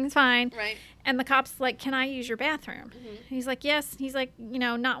here. Everything's fine. Right. And the cop's like, can I use your bathroom? Mm-hmm. He's like, yes. He's like,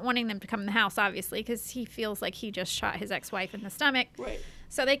 not wanting them to come in the house, obviously, because he feels like he just shot his ex-wife in the stomach. Right.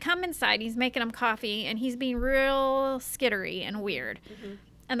 So they come inside. He's making them coffee, and he's being real skittery and weird. Mm-hmm.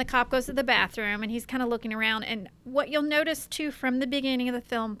 And the cop goes to the bathroom, and he's kind of looking around. And what you'll notice, too, from the beginning of the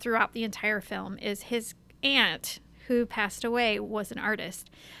film throughout the entire film is his aunt, who passed away, was an artist.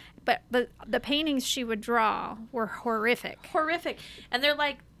 But the paintings she would draw were horrific. Horrific. And they're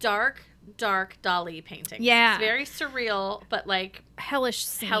like dark Dali paintings. Yeah. It's very surreal, but like hellish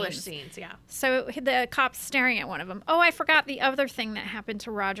scenes, yeah. So the cop's staring at one of them. Oh, I forgot the other thing that happened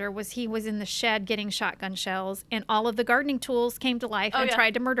to Roger was he was in the shed getting shotgun shells, and all of the gardening tools came to life and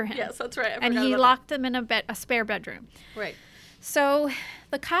tried to murder him. Yes, that's right. And he locked them in a spare bedroom. Right. So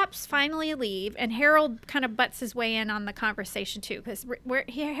the cops finally leave, and Harold kind of butts his way in on the conversation, too, because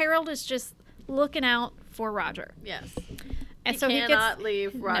Harold is just looking out for Roger. Yes. And he cannot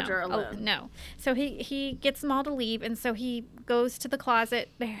leave Roger alone. No. So he gets them all to leave, and so he goes to the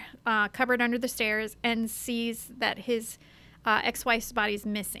closet, cupboard under the stairs, and sees that his ex-wife's body is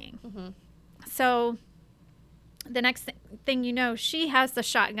missing. Mm-hmm. So the next thing you know, she has the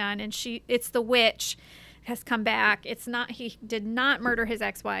shotgun, and it's the witch has come back. He did not murder his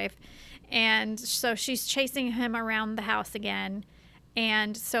ex-wife, and so she's chasing him around the house again.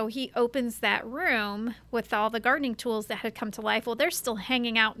 And so he opens that room with all the gardening tools that had come to life. Well, they're still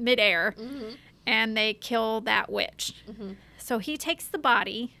hanging out midair, mm-hmm. and they kill that witch. Mm-hmm. So he takes the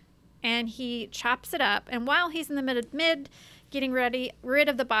body, and he chops it up. And while he's in the mid getting rid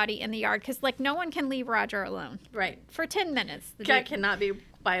of the body in the yard, because, like, no one can leave Roger alone. Right. For 10 minutes. The guy cannot be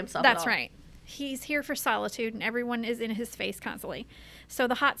by himself That's at all. right. He's here for solitude, and everyone is in his face constantly. So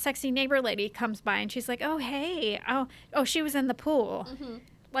the hot, sexy neighbor lady comes by, and she's like, oh, hey. Oh, she was in the pool. Mm-hmm.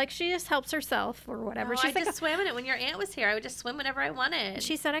 Like, she just helps herself or whatever. She's like, swam in it. When your aunt was here, I would just swim whenever I wanted.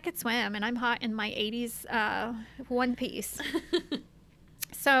 She said I could swim, and I'm hot in my 80s one piece.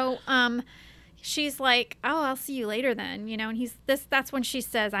 So she's like, oh, I'll see you later then. And that's when she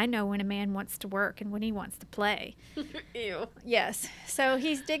says, I know when a man wants to work and when he wants to play. Ew. Yes. So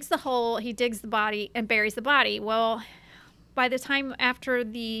he digs the hole, he digs the body, and buries the body. Well, by the time after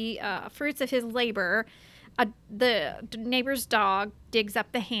the fruits of his labor, the neighbor's dog digs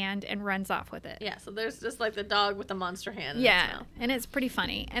up the hand and runs off with it. Yeah, so there's just like the dog with the monster hand. Yeah, and it's pretty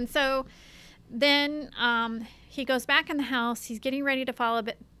funny. And so then he goes back in the house. He's getting ready to fall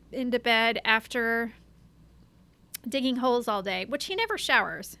into bed after digging holes all day, which he never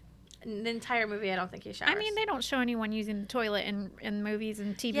showers. In the entire movie, I don't think he showers. I mean, they don't show anyone using the toilet in movies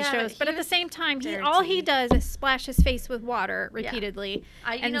and TV Yeah, shows, but at the was same time, dirty. all he does is splash his face with water repeatedly.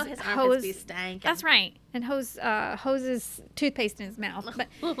 You know his armpits be stank. That's right, and hoses toothpaste in his mouth. But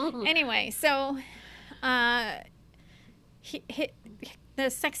anyway, so the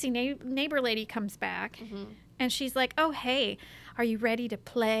sexy neighbor lady comes back, and she's like, "Oh, hey, are you ready to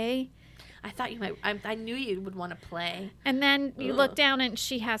play?" I thought you might. I knew you would want to play. And then you look down, and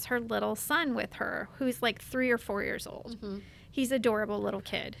she has her little son with her, who's like 3 or 4 years old. He's adorable little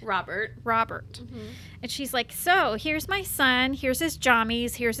kid. Robert. And she's like, so here's my son. Here's his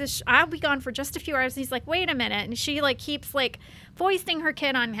jammies. Here's his. I'll be gone for just a few hours. And he's like, wait a minute. And she like keeps like foisting her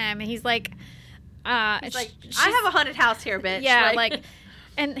kid on him. And he's like, I have a haunted house here, bitch. Yeah, like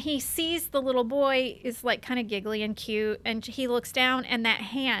and he sees the little boy is like kind of giggly and cute, and he looks down, and that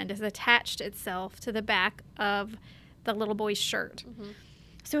hand has attached itself to the back of the little boy's shirt.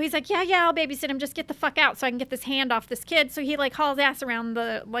 So he's like, yeah, I'll babysit him. Just get the fuck out so I can get this hand off this kid. So he like hauls ass around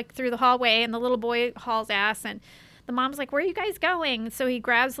through the hallway, and the little boy hauls ass, and the mom's like, where are you guys going? So he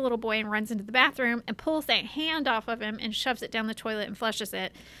grabs the little boy and runs into the bathroom and pulls that hand off of him and shoves it down the toilet and flushes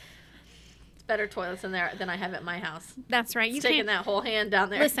it. Better toilets in there than I have at my house. That's right. You taking that whole hand down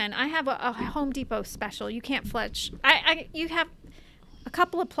there. Listen, I have a Home Depot special. You can't flush. You have a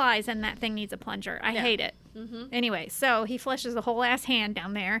couple of plies and that thing needs a plunger. I hate it. Anyway, so he flushes the whole ass hand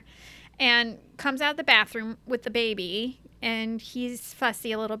down there and comes out of the bathroom with the baby, and he's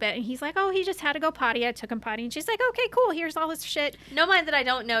fussy a little bit, and he's like, oh, he just had to go potty. I took him potty. And she's like, okay, cool. Here's all his shit. No mind that I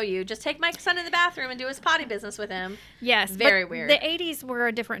don't know you. Just take my son in the bathroom and do his potty business with him. Yes. Very weird. The 80s were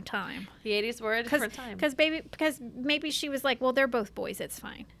a different time. The 80s were a different time. Because maybe she was like, well, they're both boys. It's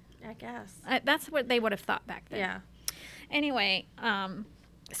fine. I guess. That's what they would have thought back then. Yeah. Anyway,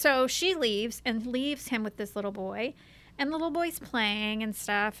 so she leaves him with this little boy. And the little boy's playing and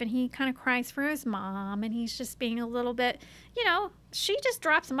stuff, and he kind of cries for his mom, and he's just being a little bit, she just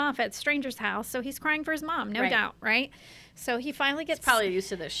drops him off at a stranger's house, so he's crying for his mom, no doubt, right? So he finally gets... He's probably used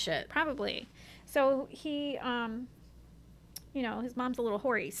to this shit. Probably. So he, his mom's a little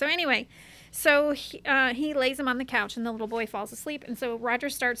hoary. So anyway, he lays him on the couch, and the little boy falls asleep, and so Roger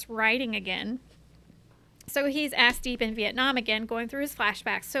starts writing again. So he's ass deep in Vietnam again, going through his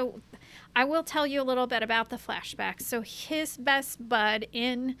flashbacks. So I will tell you a little bit about the flashbacks. So his best bud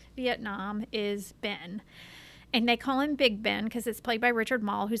in Vietnam is Ben. And they call him Big Ben because it's played by Richard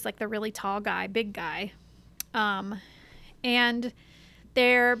Mall, who's like the really tall guy, big guy. And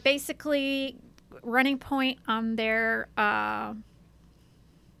they're basically running point on their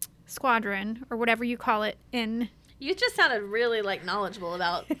squadron, or whatever you call it, in... You just sounded really, knowledgeable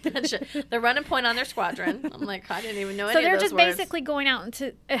about that shit. They're running point on their squadron. I'm like, I didn't even know any of those words. So they're just basically going out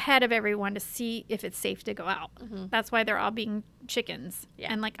ahead of everyone to see if it's safe to go out. That's why they're all being chickens.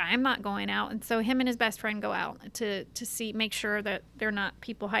 Yeah. And, I'm not going out. And so him and his best friend go out to make sure that they're not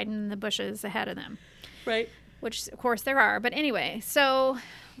people hiding in the bushes ahead of them. Right. Which, of course, there are. But anyway, so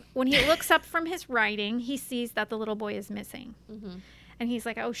when he looks up from his writing, he sees that the little boy is missing. And he's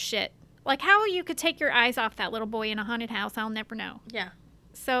like, oh, shit. How you could take your eyes off that little boy in a haunted house, I'll never know. Yeah.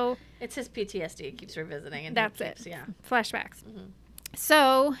 So... It's his PTSD. He keeps revisiting. And that's it. Yeah. Flashbacks.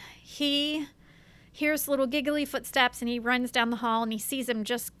 So he hears little giggly footsteps, and he runs down the hall, and he sees him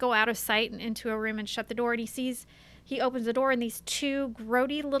just go out of sight and into a room and shut the door. And he opens the door, and these two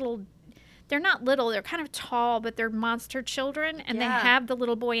grody little... They're not little. They're kind of tall, but they're monster children, and they have the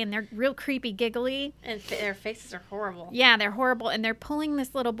little boy, and they're real creepy, giggly. And their faces are horrible. Yeah, they're horrible, and they're pulling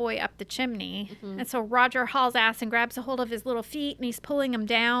this little boy up the chimney. And so Roger hauls ass and grabs a hold of his little feet, and he's pulling him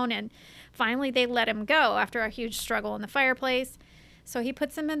down, and finally they let him go after a huge struggle in the fireplace. So he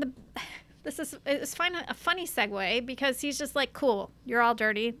puts him in the... It's a funny segue, because he's just like, cool, you're all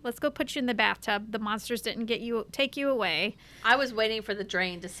dirty. Let's go put you in the bathtub. The monsters didn't take you away. I was waiting for the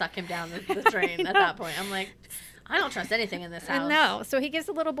drain to suck him down the drain at that point. I'm like, I don't trust anything in this house. No. So he gives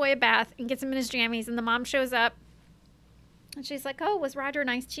the little boy a bath and gets him in his jammies, and the mom shows up. And she's like, oh, was Roger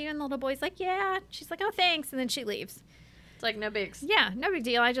nice to you? And the little boy's like, yeah. She's like, oh, thanks. And then she leaves. It's like, no bigs. Yeah, no big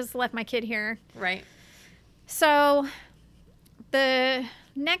deal. I just left my kid here. Right. So the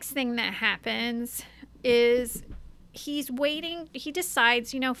next thing that happens is he's waiting. He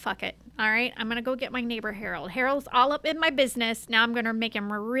decides, fuck it. All right, I'm going to go get my neighbor Harold. Harold's all up in my business. Now I'm going to make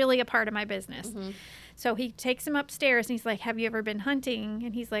him really a part of my business. So he takes him upstairs, and he's like, have you ever been hunting?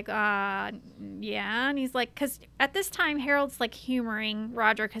 And he's like, yeah. And he's like, because at this time, Harold's humoring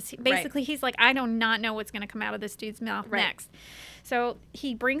Roger, because basically he's like, I do not know what's going to come out of this dude's mouth next. So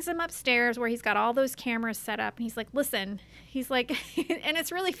he brings him upstairs where he's got all those cameras set up, and he's like, listen, he's like, and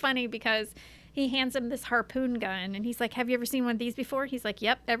it's really funny because he hands him this harpoon gun, and he's like, have you ever seen one of these before? He's like,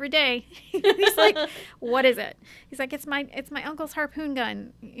 yep, every day. He's like, what is it? He's like, it's my uncle's harpoon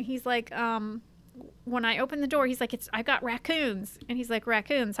gun. He's like, when I open the door, he's like, I got raccoons. And he's like,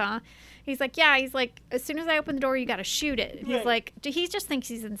 raccoons, huh? He's like, yeah. He's like, as soon as I open the door, you got to shoot it. And he's like, he just thinks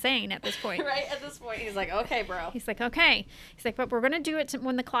he's insane at this point. Right, at this point, he's like, okay, bro. He's like, okay. He's like, but we're going to do it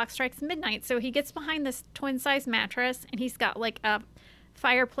when the clock strikes midnight. So he gets behind this twin-size mattress, and he's got like a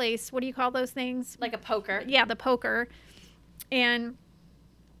fireplace. What do you call those things? Like a poker. Yeah, the poker. And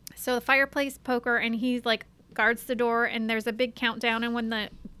so the fireplace poker, and he like guards the door, and there's a big countdown, and when the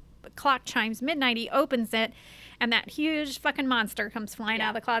clock chimes midnight, he opens it, and that huge fucking monster comes flying out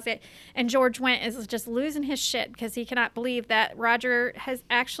of the closet, and George Wendt is just losing his shit because he cannot believe that Roger has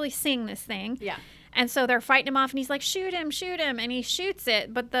actually seen this thing. Yeah. And so they're fighting him off, and he's like, shoot him, and he shoots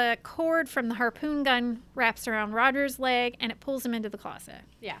it, but the cord from the harpoon gun wraps around Roger's leg, and it pulls him into the closet.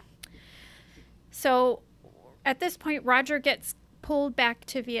 Yeah. So at this point, Roger gets pulled back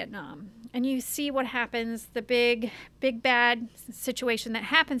to Vietnam, and you see what happens, the big bad situation that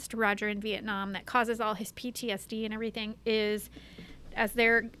happens to Roger in Vietnam that causes all his PTSD and everything is, as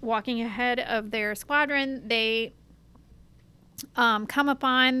they're walking ahead of their squadron, they come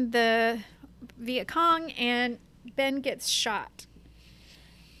upon the Viet Cong, and Ben gets shot.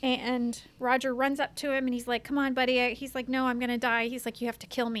 And Roger runs up to him, and he's like, come on, buddy. He's like, no, I'm going to die. He's like, you have to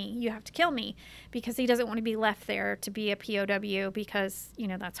kill me. You have to kill me. Because he doesn't want to be left there to be a POW because,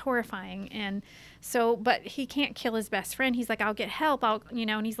 that's horrifying. And so, but he can't kill his best friend. He's like, I'll get help.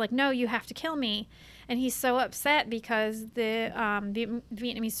 And he's like, no, you have to kill me. And he's so upset because the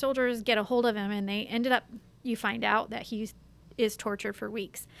Vietnamese soldiers get a hold of him, and they ended up, you find out that he's is tortured for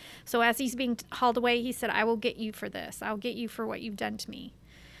weeks. So as he's being hauled away, he said, I will get you for this. I'll get you for what you've done to me.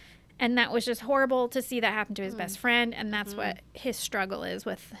 And that was just horrible to see that happen to his best friend. And that's what his struggle is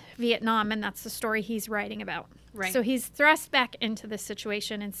with Vietnam. And that's the story he's writing about. Right. So he's thrust back into this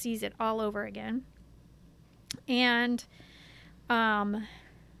situation and sees it all over again. And I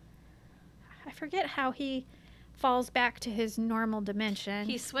forget how he falls back to his normal dimension.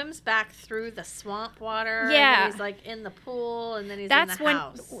 He swims back through the swamp water. Yeah. And he's like in the pool, and then he's That's in the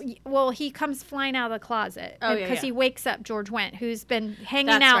house. Well, he comes flying out of the closet. Oh, yeah, Because yeah. he wakes up George Wendt, who's been hanging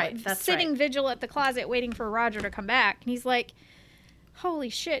That's out, right, that's sitting right. vigil at the closet waiting for Roger to come back. And he's like, holy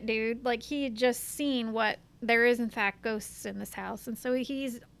shit, dude. Like, he had just seen what there is, in fact, ghosts in this house. And so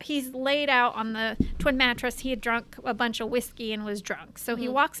he's laid out on the twin mattress. He had drunk a bunch of whiskey and was drunk. So he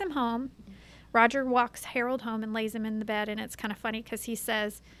walks him home. Roger walks Harold home and lays him in the bed, and it's kind of funny because he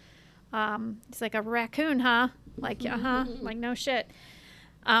says, he's like, a raccoon, huh? Like, like, no shit.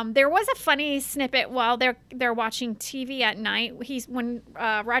 There was a funny snippet while they're watching TV at night. When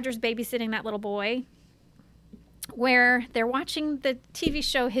Roger's babysitting that little boy, where they're watching the TV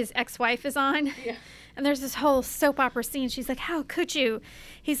show his ex-wife is on. Yeah. And there's this whole soap opera scene. She's like, how could you?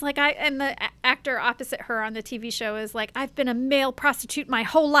 He's like, and the actor opposite her on the TV show is like, I've been a male prostitute my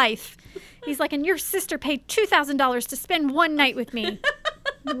whole life. He's like, and your sister paid $2,000 to spend one night with me.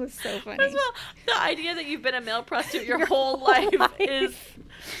 It was so funny. First of all, the idea that you've been a male prostitute your whole life is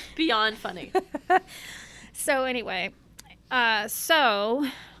beyond funny. So anyway, so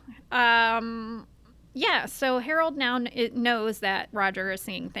Harold now knows that Roger is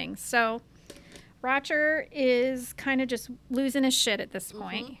seeing things. So Roger is kind of just losing his shit at this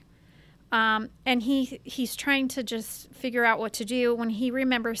point. And he's trying to just figure out what to do when he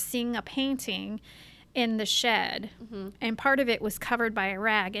remembers seeing a painting in the shed. And part of it was covered by a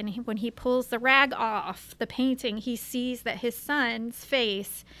rag. And when he pulls the rag off the painting, he sees that his son's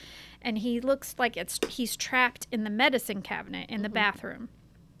face, and he looks like he's trapped in the medicine cabinet in the bathroom.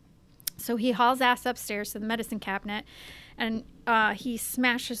 So he hauls ass upstairs to the medicine cabinet, and he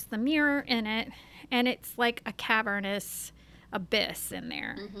smashes the mirror in it, and it's like a cavernous abyss in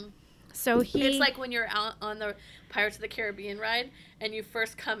there. So It's like when you're out on the Pirates of the Caribbean ride, and you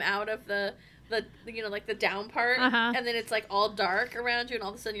first come out of the like the down part, and then it's like all dark around you, and all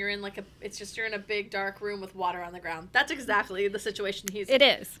of a sudden you're in you're in a big dark room with water on the ground. That's exactly the situation it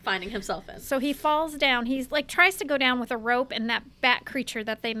is finding himself in. So he falls down. He's like tries to go down with a rope, and that bat creature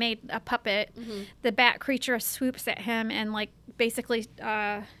that they made a puppet, the bat creature swoops at him and like basically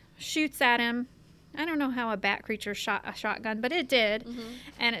shoots at him. I don't know how a bat creature shot a shotgun, but it did,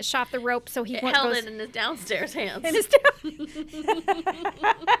 and it shot the rope. So he held it in his downstairs hands.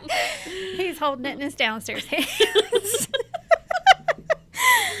 He's holding it in his downstairs hands.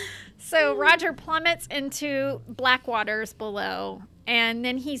 So Roger plummets into black waters below, and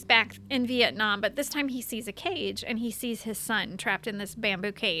then he's back in Vietnam. But this time he sees a cage, and he sees his son trapped in this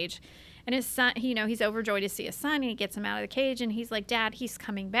bamboo cage. And his son, he's overjoyed to see his son, and he gets him out of the cage, and he's like, Dad, he's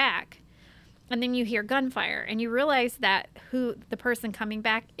coming back. And then you hear gunfire, and you realize that who the person coming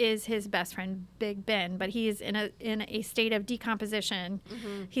back is his best friend, Big Ben, but he is in a state of decomposition.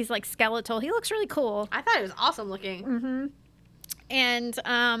 Mm-hmm. He's like skeletal. He looks really cool. I thought it was awesome looking. Mm-hmm.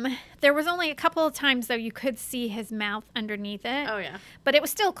 And there was only a couple of times, though, you could see his mouth underneath it. Oh, yeah. But it was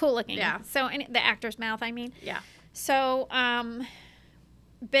still cool looking. Yeah. So, the actor's mouth, I mean. Yeah. So,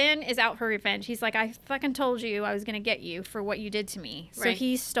 Ben is out for revenge. He's like, I fucking told you I was going to get you for what you did to me. So Right.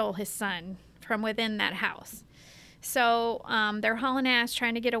 he stole his son from within that house. So they're hauling ass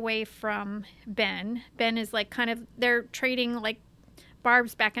trying to get away from Ben. Ben is like they're trading like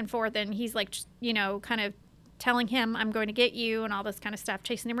barbs back and forth, and he's like, you know, kind of telling him, I'm going to get you and all this kind of stuff,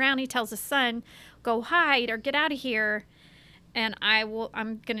 chasing him around. He tells his son, go hide or get out of here, and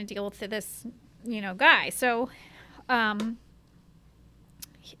I'm going to deal with this, you know, guy. So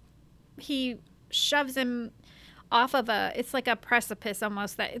he shoves him off of it's like a precipice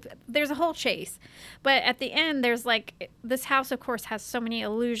almost. There's a whole chase, but at the end there's like, this house of course has so many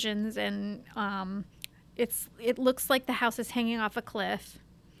illusions, and it looks like the house is hanging off a cliff,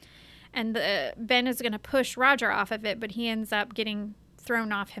 and Ben is going to push Roger off of it, but he ends up getting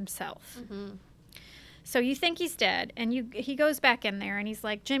thrown off himself. Mm-hmm. So you think he's dead, and he goes back in there, and he's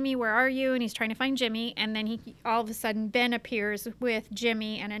like, Jimmy, where are you? And he's trying to find Jimmy, and then all of a sudden Ben appears with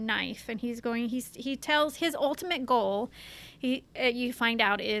Jimmy and a knife, and he tells his ultimate goal, you find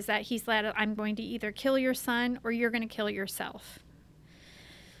out, is that he's like, I'm going to either kill your son or you're going to kill yourself.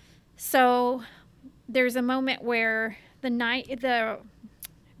 So there's a moment where Ben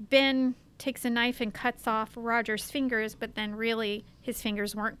takes a knife and cuts off Roger's fingers, but then really his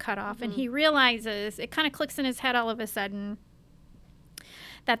fingers weren't cut off. Mm-hmm. And he realizes, it kind of clicks in his head all of a sudden,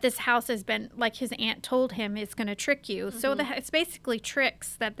 that this house has been, like his aunt told him, it's going to trick you. Mm-hmm. So it's basically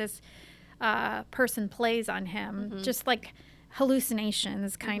tricks that this person plays on him, mm-hmm. just like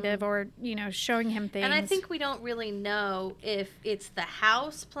hallucinations kind mm-hmm. of, or, you know, showing him things. And I think we don't really know if it's the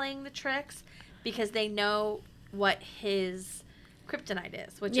house playing the tricks, because they know what his kryptonite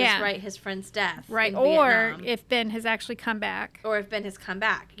is, which is, right, his friend's death. Right, or if Ben has actually come back. Or if Ben has come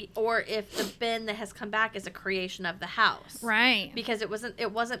back. Or if the Ben that has come back is a creation of the house. Right. Because it wasn't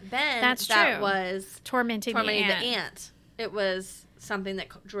Ben that was tormenting the aunt. It was something that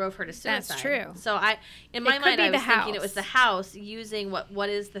drove her to suicide. That's true. So in my mind, I was thinking it was the house using what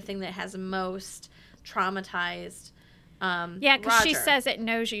is the thing that has most traumatized yeah, because she says it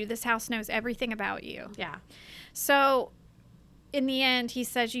knows you. This house knows everything about you. Yeah. So in the end, he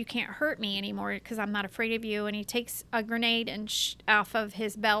says, you can't hurt me anymore because I'm not afraid of you. And he takes a grenade off of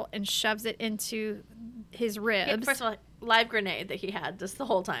his belt and shoves it into his ribs. Yeah, first of all, live grenade that he had just the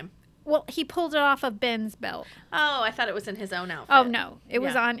whole time. Well, he pulled it off of Ben's belt. Oh, I thought it was in his own outfit. Oh, no. It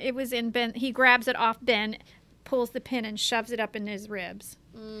was in Ben. He grabs it off Ben, pulls the pin, and shoves it up in his ribs.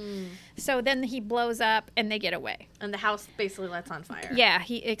 Mm. So then he blows up, and they get away. And the house basically lights on fire. Yeah,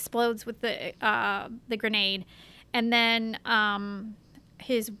 he explodes with the grenade. And then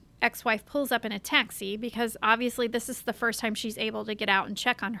his ex-wife pulls up in a taxi, because obviously this is the first time she's able to get out and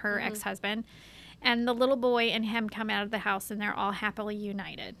check on her mm-hmm. ex-husband. And the little boy and him come out of the house, and they're all happily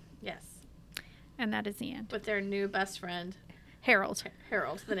united. Yes. And that is the end. With their new best friend. Harold,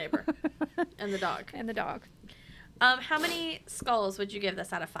 the neighbor. And the dog. How many skulls would you give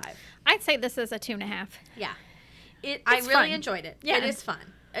this out of 5? I'd say this is a 2.5. Yeah. I really enjoyed it. Yeah. It is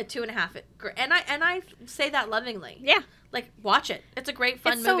fun. A 2.5. And I say that lovingly. Yeah. Like, watch it. It's a great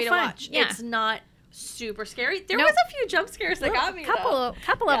fun movie to watch. Yeah. It's not super scary. There was a few jump scares that got me. Couple of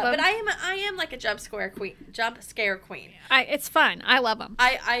them. But I am like a jump scare queen. It's fun. I love them.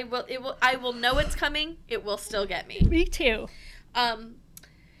 I will know it's coming. It will still get me. Me too.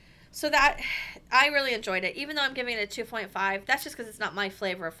 So that I really enjoyed it, even though I'm giving it a 2.5. That's just because it's not my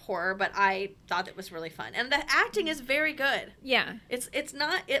flavor of horror, but I thought it was really fun, and the acting is very good. Yeah, it's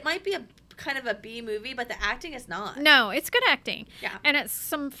not. It might be a kind of a B movie, but the acting is not. No, it's good acting. Yeah, and it's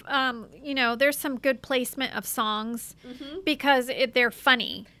some, there's some good placement of songs mm-hmm. because they're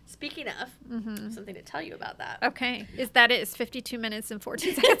funny. Speaking of, mm-hmm. something to tell you about that. Okay, it's 52 minutes and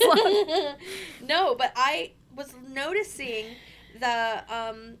 14 seconds long. No, but I was noticing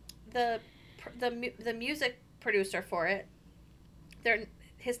the music producer for it.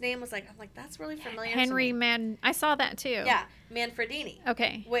 His name was I'm like, that's really familiar. Henry I saw that too. Yeah, Manfredini.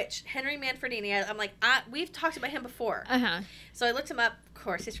 Okay. Which Henry Manfredini, I'm like, we've talked about him before. So I looked him up. Of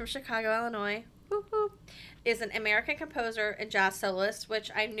course, he's from Chicago, Illinois. Woo-hoo. Is an American composer and jazz soloist, which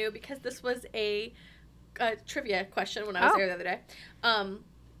I knew because this was a trivia question when I was there the other day.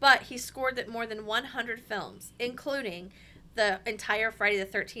 But he scored more than 100 films, including the entire Friday the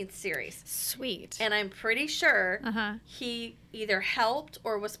 13th series. Sweet. And I'm pretty sure Uh-huh. he either helped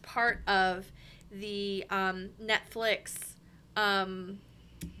or was part of the Netflix,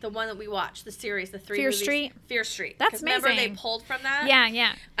 the one that we watched, the series, the 3 Fear movies. Street? Fear Street. That's 'Cause remember amazing. they pulled from that?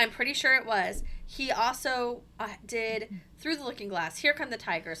 Yeah. I'm pretty sure it was. He also did Through the Looking Glass, Here Come the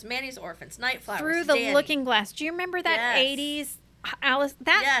Tigers, Manny's Orphans, Night Flowers, Through the Danny. Looking Glass. Do you remember that Yes. 80s Alice?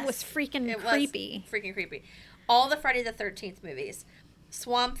 That Yes. was freaking It creepy. was freaking creepy. All the Friday the 13th movies.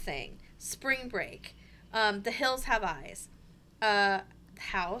 Swamp Thing, Spring Break, The Hills Have Eyes,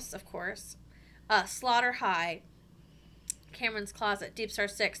 House, of course, Slaughter High, Cameron's Closet, Deep Star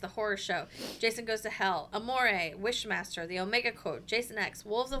 6, The Horror Show, Jason Goes to Hell, Amore, Wishmaster, The Omega Code, Jason X,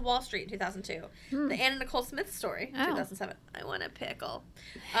 Wolves of Wall Street in 2002, The Anna Nicole Smith Story, 2007. I want a pickle.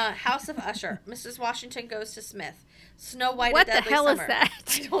 House of Usher, Mrs. Washington Goes to Smith, Snow White, What A Deadly the hell Summer. is that?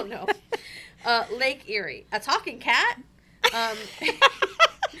 I don't know. Lake Erie, A Talking Cat,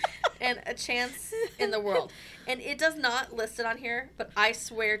 and A Chance in the World. And it does not list it on here, but I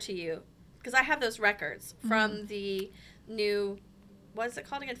swear to you, because I have those records from the new, what is it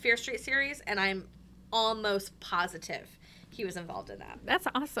called again? Fear Street series, and I'm almost positive he was involved in that. That's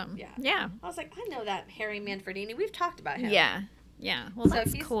awesome. Yeah. I was like, I know that Harry Manfredini. We've talked about him. Yeah. Well, So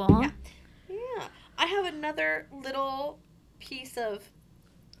that's he's- cool. Yeah. I have another little piece of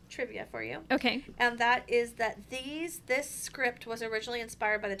trivia for you. Okay. And that is that this script was originally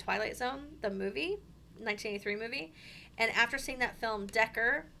inspired by The Twilight Zone, the movie, 1983 movie. And after seeing that film,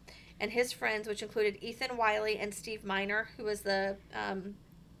 Decker and his friends, which included Ethan Wiley and Steve Miner, who was the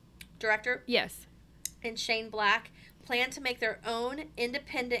director, Yes. and Shane Black, planned to make their own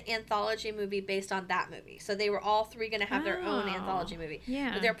independent anthology movie based on that movie. So they were all three going to have their own anthology movie.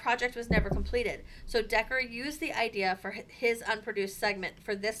 Yeah. But their project was never completed. So Decker used the idea for his unproduced segment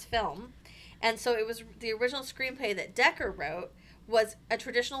for this film. And so it was the original screenplay that Decker wrote was a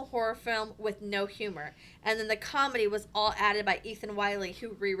traditional horror film with no humor. And then the comedy was all added by Ethan Wiley,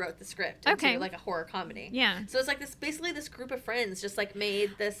 who rewrote the script into like a horror comedy. Yeah. So it's like this group of friends just like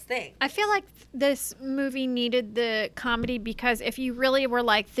made this thing. I feel like this movie needed the comedy because if you really were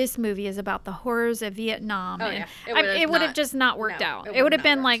like, this movie is about the horrors of Vietnam, it would have just not worked out. It would have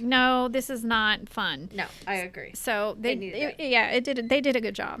been like, no, this is not fun. No, I agree. So They did a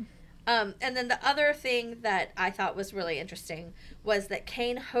good job. And then the other thing that I thought was really interesting was that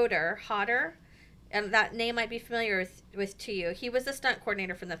Kane Hodder, and that name might be familiar with to you. He was the stunt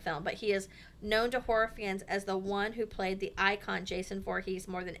coordinator from the film, but he is known to horror fans as the one who played the icon Jason Voorhees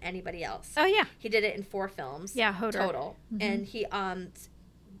more than anybody else. Oh yeah, he did it in 4 films. Yeah, Hodder total, and he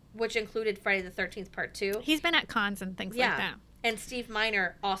which included Friday the 13th Part 2. He's been at cons and things like that. And Steve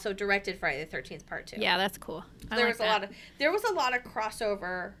Miner also directed Friday the 13th Part 2. Yeah, that's cool. There was a lot of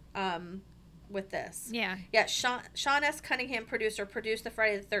crossover with this. Yeah. Yeah, Sean S. Cunningham, producer, produced the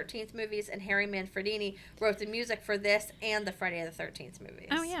Friday the 13th movies, and Harry Manfredini wrote the music for this and the Friday the 13th movies.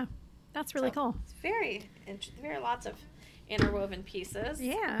 Oh, yeah. That's really cool. It's very lots of interwoven pieces.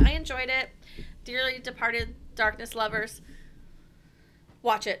 Yeah. I enjoyed it. Dearly Departed Darkness lovers,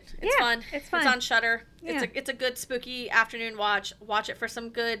 watch it. It's fun. It's fun. It's on Shudder. Yeah. It's a good spooky afternoon watch. Watch it for some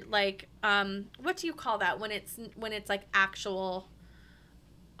good like what do you call that when it's like actual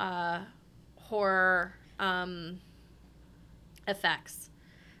horror effects.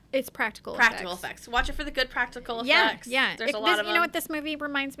 It's practical effects. Watch it for the good practical effects. Yeah. There's a lot of them. You know what this movie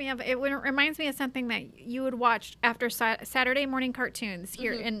reminds me of? It reminds me of something that you would watch after Saturday morning cartoons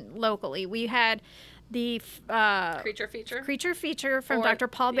here in locally. We had the creature feature from Dr.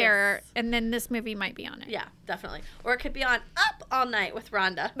 Paul Bearer, and then this movie might be on it. Yeah, definitely. Or it could be on Up All Night with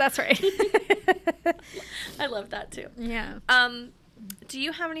Rhonda. That's right. I love that too. Yeah. Do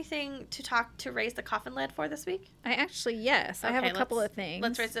you have anything to raise the coffin lid for this week? Yes. I have a couple of things.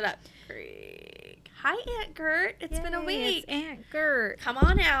 Let's raise it up. Hi, Aunt Gert. It's been a week. It's Aunt Gert. Come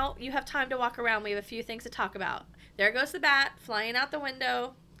on out. You have time to walk around. We have a few things to talk about. There goes the bat flying out the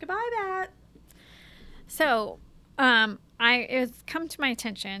window. Goodbye, bat. So, it's come to my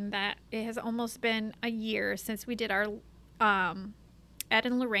attention that it has almost been a year since we did our Ed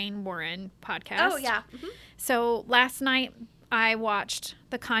and Lorraine Warren podcast. Oh, yeah. Mm-hmm. So last night I watched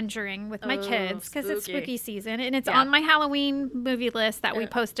The Conjuring with my kids because it's spooky season, and it's on my Halloween movie list that we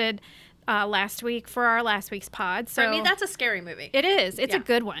posted last week for our last week's pod. So I mean, that's a scary movie. It is. It's a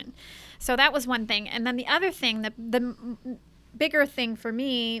good one. So that was one thing, and then the other thing, the bigger thing for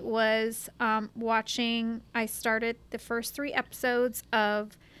me was watching. I started the first 3 episodes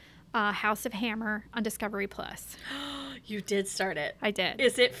of House of Hammer on Discovery Plus. You did start it. I did.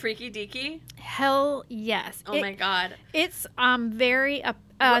 Is it freaky deaky? Hell yes. Oh my god. It's very what's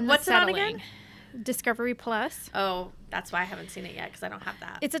it on unsettling. again? Discovery Plus. Oh, That's why I haven't seen it yet, because I don't have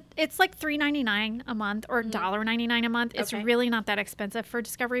that. It's like $3.99 a month or $1.99 a month. It's Okay. really not that expensive for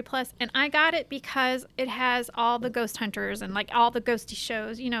Discovery Plus. And I got it because it has all the ghost hunters and like all the ghosty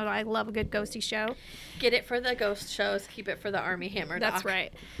shows. You know, I love a good ghosty show. Get it for the ghost shows. Keep it for the Army Hammer doc. That's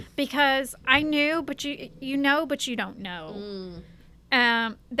right. Because I knew, but you know, but you don't know.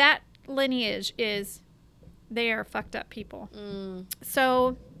 That lineage is, they are fucked up people.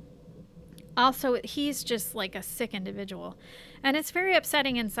 So also, he's just like a sick individual. And it's very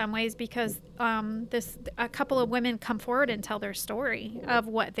upsetting in some ways because a couple of women come forward and tell their story of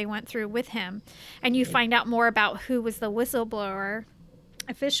what they went through with him. And you find out more about who was the whistleblower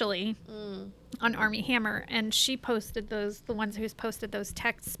officially on Army Hammer. And she posted the ones who's posted those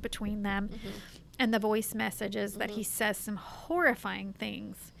texts between them and the voice messages that he says some horrifying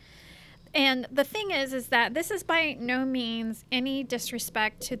things. And the thing is that this is by no means any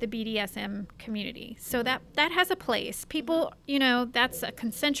disrespect to the BDSM community. So that has a place. People, you know, that's a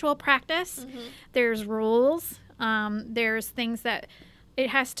consensual practice. There's rules. There's things that it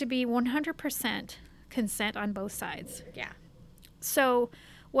has to be 100% consent on both sides. Yeah. So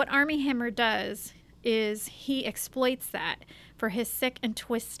what Army Hammer does is he exploits that for his sick and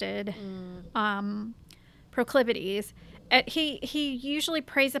twisted proclivities. He usually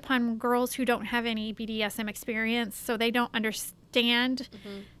preys upon girls who don't have any BDSM experience, so they don't understand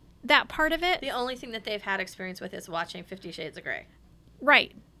that part of it. The only thing that they've had experience with is watching 50 Shades of Grey.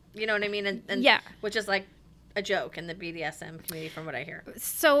 Right. You know what I mean? And yeah. Which is like a joke in the BDSM community from what I hear.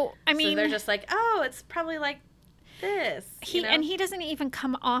 So, I mean... So they're just like, oh, it's probably like this. And he doesn't even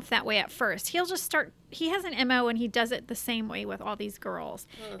come off that way at first. He'll just start... He has an MO and he does it the same way with all these girls.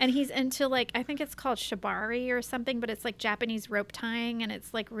 Ugh. And he's into like, I think it's called shibari or something, but it's like Japanese rope tying and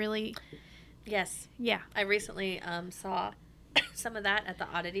it's like really... Yes. Yeah. I recently saw some of that at the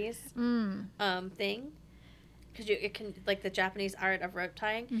Oddities thing. Because it can, like the Japanese art of rope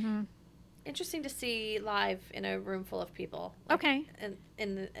tying. Interesting to see live in a room full of people. Like, okay.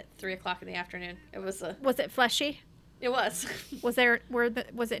 At 3 o'clock in the afternoon. It was a... Was it fleshy? It was. Was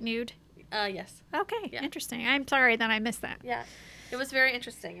it nude? Yes. Okay. Yeah. Interesting. I'm sorry that I missed that. Yeah. It was very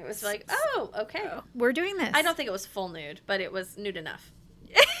interesting. It was like, oh, okay. We're doing this. I don't think it was full nude, but it was nude enough.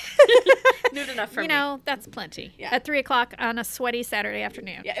 Nude enough for me. You know, that's plenty. Yeah. At 3 o'clock on a sweaty Saturday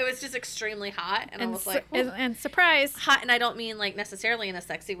afternoon. Yeah, it was just extremely hot, and I was like, and surprise. Hot, and I don't mean like necessarily in a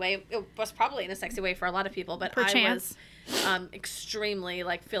sexy way. It was probably in a sexy way for a lot of people, but Perchance. I was extremely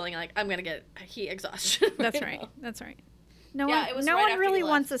like feeling like I'm gonna get heat exhaustion. That's right. That's right. No Yeah, one, it was no right one after really you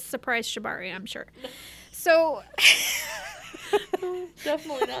wants a surprise shibari, I'm sure. So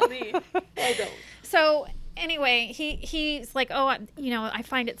definitely not me. I don't. So anyway, he's like, oh, you know, I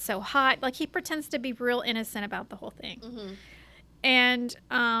find it so hot. Like he pretends to be real innocent about the whole thing, and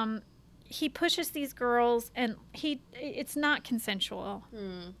he pushes these girls, and it's not consensual,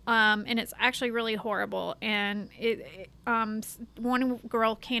 and it's actually really horrible. And one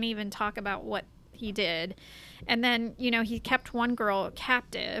girl can't even talk about what he did, and then you know he kept one girl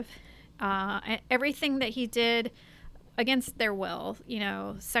captive. Everything that he did against their will, you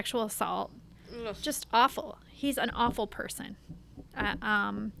know, sexual assault. Just awful. He's an awful person.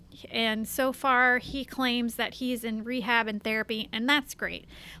 And so far, he claims that he's in rehab and therapy, and that's great.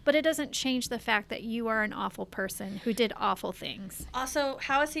 But it doesn't change the fact that you are an awful person who did awful things. Also,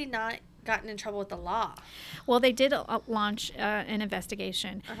 how has he not gotten in trouble with the law? Well, they did launch an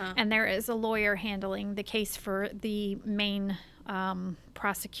investigation, and there is a lawyer handling the case for the main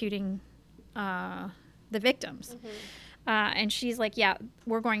prosecuting the victims. And she's like, yeah,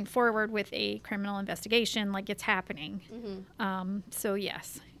 we're going forward with a criminal investigation, like it's happening. So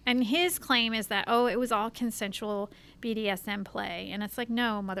yes. And his claim is that, oh, it was all consensual BDSM play. And it's like,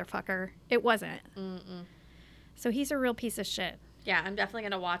 no, motherfucker, it wasn't. So he's a real piece of shit. Yeah, I'm definitely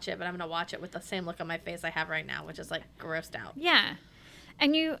going to watch it, but I'm going to watch it with the same look on my face I have right now, which is like grossed out. Yeah.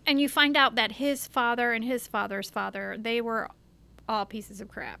 And you find out that his father and his father's father, they were all pieces of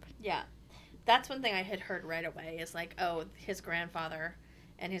crap. Yeah. That's one thing I had heard right away is like, oh, his grandfather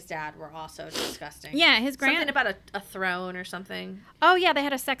and his dad were also disgusting. Yeah, something about a throne or something. Oh, yeah, they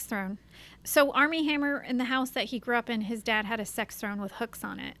had a sex throne. So Army Hammer, in the house that he grew up in, his dad had a sex throne with hooks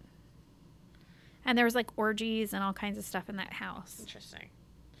on it. And there was like orgies and all kinds of stuff in that house. Interesting.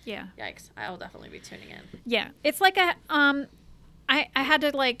 Yeah. Yikes. I will definitely be tuning in. Yeah. It's like a, I had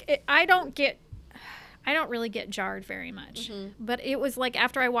to like, I don't really get jarred very much. But it was like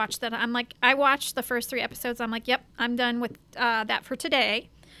after I watched that, I'm like, I watched the first 3 episodes. I'm like, yep, I'm done with that for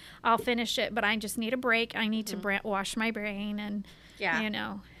today. I'll finish it, but I just need a break. I need to wash my brain and, you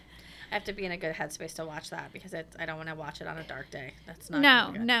know. I have to be in a good headspace to watch that because I don't want to watch it on a dark day. That's not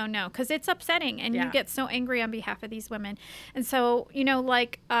No, because it's upsetting, and Yeah. you get so angry on behalf of these women. And so,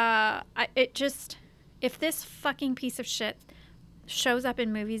 like, if this fucking piece of shit shows up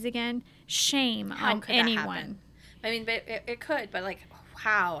in movies again, shame How on could that anyone. happen? I mean, but it could, but like,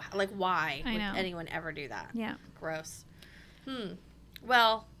 how? Like, why I would know. anyone ever do that? Yeah, Gross.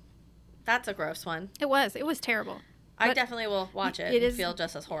 Well, that's a gross one. it was terrible. I But definitely will watch it and feel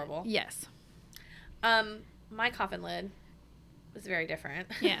just as horrible. Yes. My coffin lid was very different.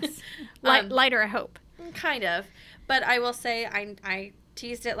 Yes. Lighter, I hope. Kind of. But I will say I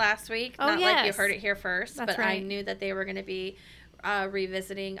teased it last week. Oh, Not like you yes. heard it here first. That's but I right. knew that they were going to be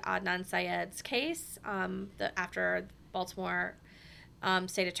revisiting Adnan Syed's case after Baltimore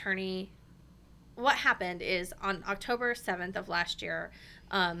state attorney. What happened is on October 7th of last year,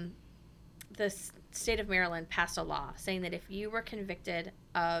 the state of Maryland passed a law saying that if you were convicted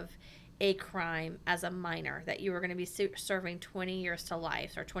of a crime as a minor that you were going to be serving 20 years to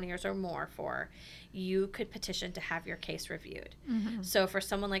life or 20 years or more for, you could petition to have your case reviewed. Mm-hmm. So for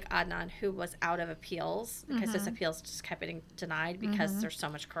someone like Adnan, who was out of appeals, because his appeals just kept getting denied because there's so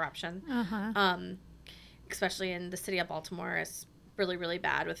much corruption, especially in the city of Baltimore, is really, really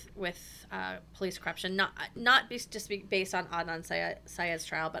bad with police corruption. Not just based on Adnan Syed's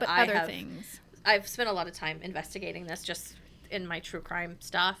trial, but other things. I've spent a lot of time investigating this just in my true crime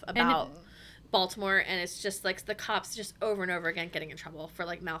stuff about Baltimore, and it's just like the cops just over and over again getting in trouble for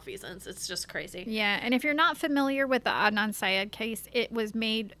like malfeasance. It's just crazy. Yeah, and if you're not familiar with the Adnan Syed case, it was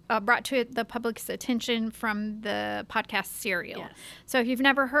brought to the public's attention from the podcast Serial. Yes. So if you've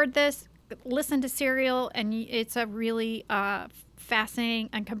never heard this, listen to Serial, and it's a really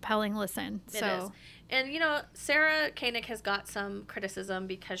fascinating and compelling listen. It is. And, Sarah Koenig has got some criticism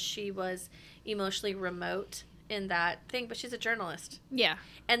because she was emotionally remote in that thing, but she's a journalist. Yeah.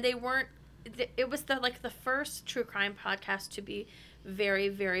 And they weren't, it was the first true crime podcast to be very,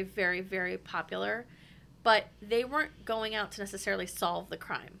 very, very, very popular, but they weren't going out to necessarily solve the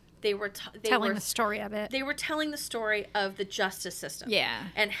crime. They were telling the story of it. They were telling the story of the justice system. Yeah.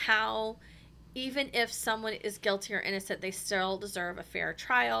 And how even if someone is guilty or innocent, they still deserve a fair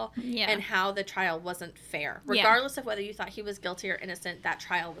trial. Yeah. And how the trial wasn't fair. Regardless of whether you thought he was guilty or innocent, that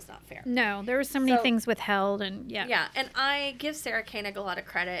trial was not fair. No, there were so many things withheld, and yeah. Yeah, and I give Sarah Koenig a lot of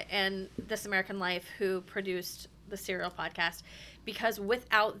credit and This American Life, who produced the Serial podcast, because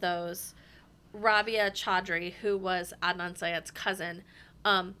without those, Rabia Chaudhry, who was Adnan Syed's cousin,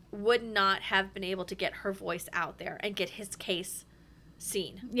 would not have been able to get her voice out there and get his case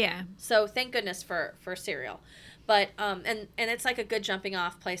seen. Yeah. So thank goodness for Serial. But and it's like a good jumping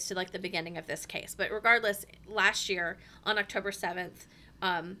off place to like the beginning of this case. But regardless, last year on October 7th,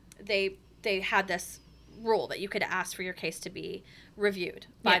 they had this rule that you could ask for your case to be reviewed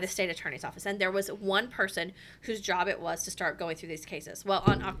by the state attorney's office. And there was one person whose job it was to start going through these cases. Well,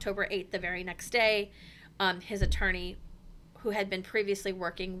 on October 8th, the very next day, his attorney, who had been previously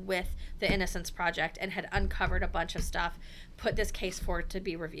working with the Innocence Project and had uncovered a bunch of stuff, put this case forward to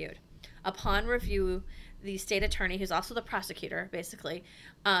be reviewed. Upon review, the state attorney, who's also the prosecutor, basically,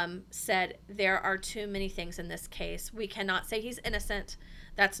 said, there are too many things in this case. We cannot say he's innocent.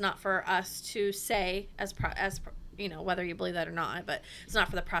 That's not for us to say, as whether you believe that or not, but it's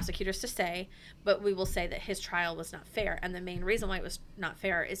not for the prosecutors to say, but we will say that his trial was not fair. And the main reason why it was not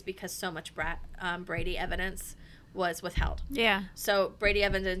fair is because so much Brady evidence was withheld. Yeah. So Brady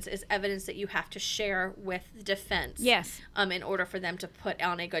evidence is evidence that you have to share with the defense. Yes. In order for them to put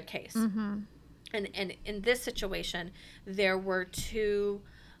on a good case. Mm-hmm. And in this situation, there were two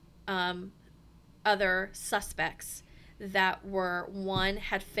other suspects that one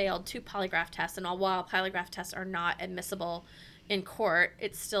had failed 2 polygraph tests, and while polygraph tests are not admissible in court,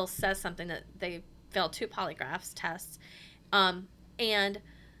 it still says something that they failed 2 polygraph tests. And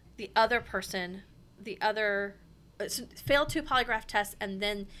the other person, failed 2 polygraph tests, and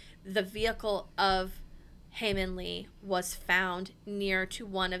then the vehicle of Hae-Min Lee was found near to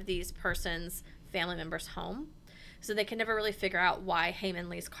one of these persons' family members' home. So they can never really figure out why Hae-Min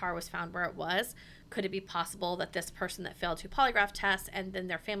Lee's car was found where it was. Could it be possible that this person that failed 2 polygraph tests and then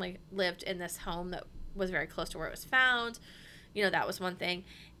their family lived in this home that was very close to where it was found? That was one thing.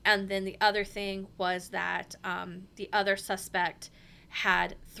 And then the other thing was that the other suspect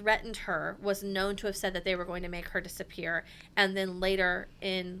had threatened her, was known to have said that they were going to make her disappear, and then later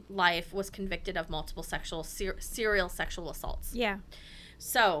in life was convicted of multiple serial sexual assaults. Yeah.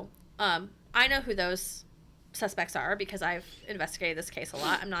 So I know who those suspects are because I've investigated this case a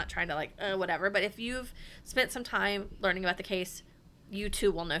lot. I'm not trying to whatever, but if you've spent some time learning about the case, you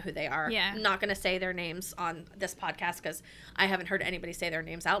too will know who they are. Yeah. I'm not going to say their names on this podcast because I haven't heard anybody say their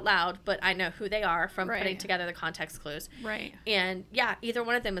names out loud, but I know who they are from putting together the context clues. Right. And yeah, either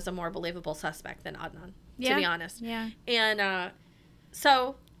one of them is a more believable suspect than Adnan, Yeah. to be honest. Yeah. And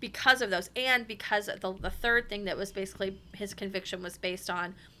so because of those, and because the third thing that was basically his conviction was based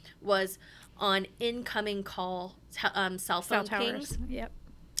on was on incoming call cell phone pings. Yep.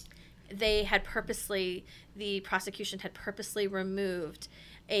 The prosecution had purposely removed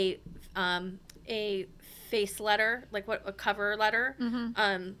a face letter, like a cover letter,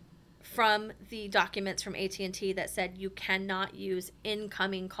 from the documents from AT&T that said you cannot use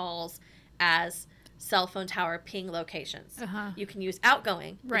incoming calls as cell phone tower ping locations. You can use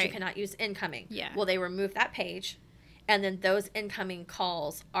outgoing, but you cannot use incoming. Yeah. Well, they removed that page, and then those incoming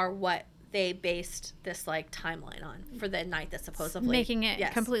calls are what they based this like timeline on for the night that supposedly making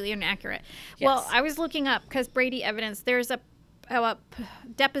it completely inaccurate. Yes. Well, I was looking up because Brady evidence. There's a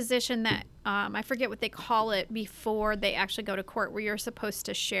deposition that I forget what they call it before they actually go to court, where you're supposed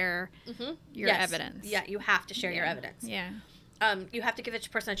to share your evidence. Yeah, you have to share your evidence. Yeah. You have to give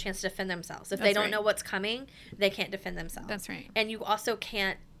each person a chance to defend themselves. If they don't know what's coming, they can't defend themselves. That's right. And you also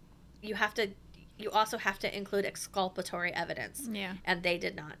can't. You also have to include exculpatory evidence. Yeah. And they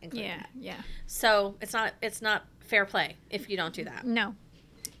did not include that. Yeah. So it's not fair play if you don't do that. No.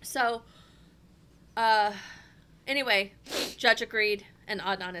 So, anyway, judge agreed, and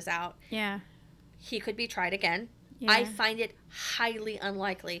Adnan is out. Yeah. He could be tried again. Yeah. I find it highly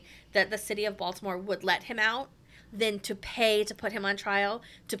unlikely that the city of Baltimore would let him out than to pay to put him on trial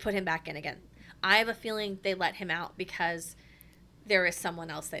to put him back in again. I have a feeling they let him out because there is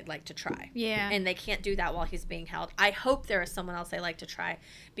someone else they'd like to try. Yeah. And they can't do that while he's being held. I hope there is someone else they like to try,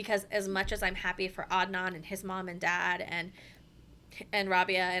 because as much as I'm happy for Adnan and his mom and dad and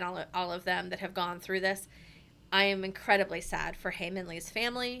Rabia and all of them that have gone through this, I am incredibly sad for Hae-Min Lee's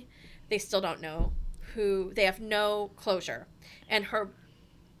family. They still don't know they have no closure. And her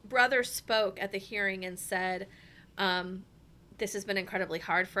brother spoke at the hearing and said, this has been incredibly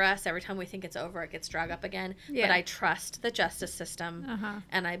hard for us. Every time we think it's over, it gets dragged up again. Yeah. But I trust the justice system.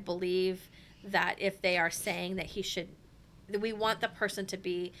 And I believe that if they are saying that we want the person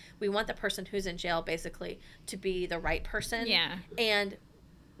who's in jail basically to be the right person. Yeah. And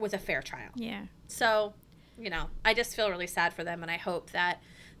with a fair trial. Yeah. So, I just feel really sad for them, and I hope that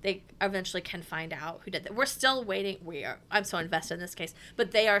they eventually can find out who did that. We're still waiting. I'm so invested in this case,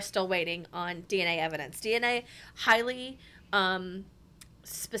 but they are still waiting on DNA evidence. DNA, highly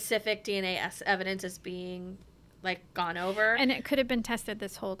specific DNA evidence is being gone over. And it could have been tested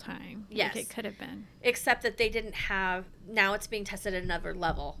this whole time. Yes. It could have been. Except that they didn't have, now it's being tested at another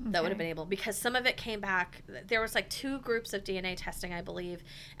level that would have been able, because some of it came back, there was 2 groups of DNA testing, I believe,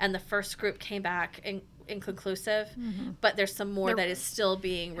 and the first group came back inconclusive, but there's some more that is still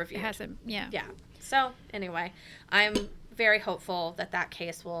being reviewed. It hasn't, yeah. Yeah. So, anyway, I'm very hopeful that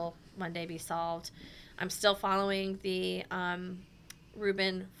case will one day be solved. I'm still following the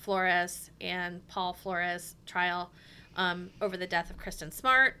Ruben Flores and Paul Flores trial over the death of Kristen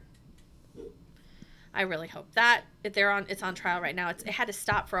Smart. I really hope that it's on trial right now. It had to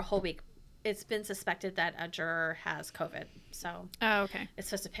stop for a whole week. It's been suspected that a juror has COVID, so okay. It's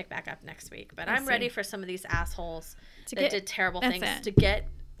supposed to pick back up next week. But I'm ready for some of these assholes that did terrible things to get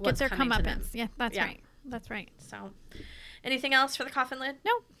what's their coming to them. Yeah, that's right. That's right. So, anything else for the coffin lid?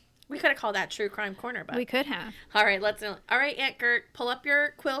 No. We could have called that True Crime Corner, but we could have. All right, all right, Aunt Gert, pull up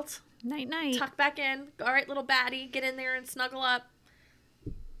your quilt. Night, night. Tuck back in. All right, little baddie, get in there and snuggle up.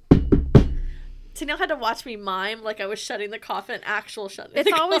 Tennille had to watch me mime like I was shutting the coffin,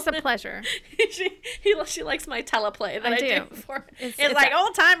 It's always a pleasure. She likes my teleplay that I do before. It's like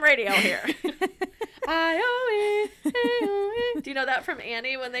old time radio here. Do you know that from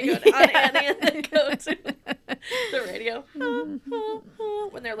Annie when they go on Annie and they go to the radio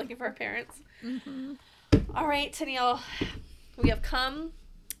when they're looking for our parents? All right, Tennille, we have come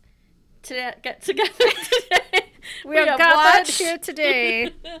to get together today. We have gathered here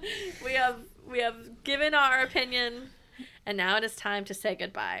today. We have given our opinion, and now it is time to say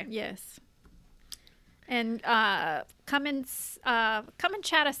goodbye. Yes. And come and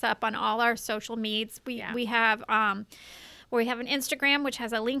chat us up on all our social medias. We have an Instagram, which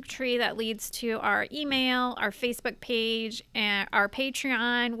has a link tree that leads to our email, our Facebook page, and our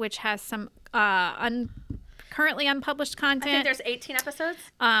Patreon, which has some currently unpublished content. I think there's 18 episodes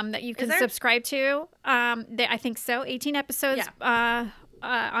that you can subscribe to. I think so. 18 episodes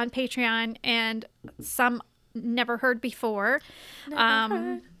on Patreon, and some never heard before.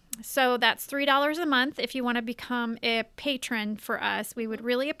 So that's $3 a month if you want to become a patron for us. We would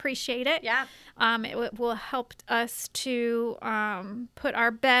really appreciate it. Yeah. Will help us to put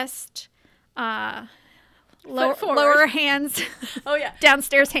our best lower hands,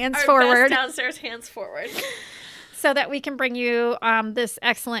 downstairs hands Our forward. Best downstairs hands forward. So that we can bring you this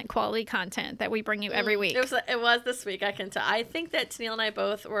excellent quality content that we bring you every week. It was this week, I can tell. I think that Tennille and I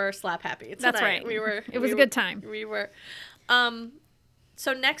both were slap happy tonight. That's right. It was a good time. We were.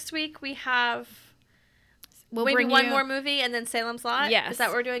 So next week we have we'll maybe bring one you more movie and then Salem's Lot? Yes. Is that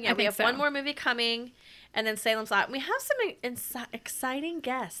what we're doing? Yeah, I we think have so. one more movie coming and then Salem's Lot. We have some exciting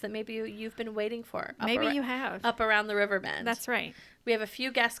guests that maybe you've been waiting for. Maybe you have. Up around the river bend. That's right. We have a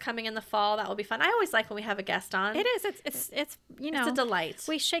few guests coming in the fall. That will be fun. I always like when we have a guest on. It is. It's you know. It's a delight.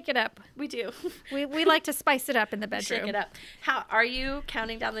 We shake it up. We do. We like to spice it up in the bedroom. Shake it up. How are you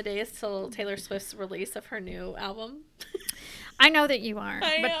counting down the days till Taylor Swift's release of her new album? I know that you are,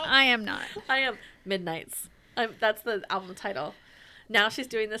 but I am not. I am. Midnights. That's the album title. Now she's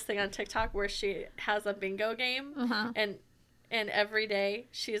doing this thing on TikTok where she has a bingo game, and every day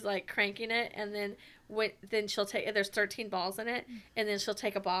she's like cranking it, and then she'll take, there's 13 balls in it, and then she'll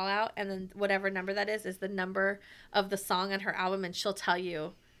take a ball out, and then whatever number that is the number of the song on her album, and she'll tell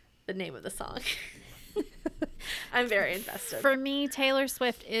you the name of the song. I'm very invested. For me, Taylor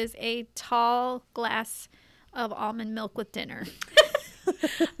Swift is a tall glass of almond milk with dinner.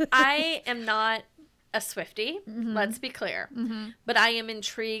 I am not a Swiftie, let's be clear, but I am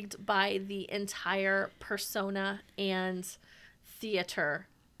intrigued by the entire persona and theater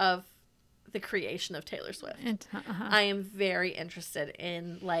of the creation of Taylor Swift. I am very interested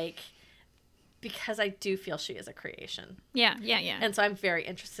in, because I do feel she is a creation. Yeah. And so I'm very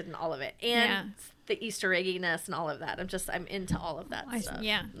interested in all of it. And the Easter egginess and all of that. I'm into all of that stuff.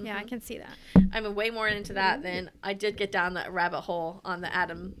 Yeah, I can see that. I'm way more into that than I did get down that rabbit hole on the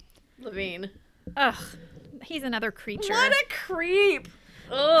Adam Levine. Ugh, he's another creature. What a creep.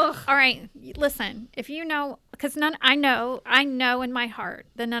 Ugh. All right, listen, if you know, because I know in my heart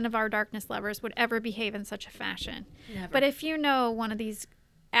that none of our darkness lovers would ever behave in such a fashion. Never. But if you know one of these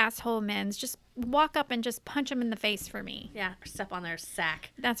asshole men, just walk up and just punch him in the face for me. Yeah, or step on their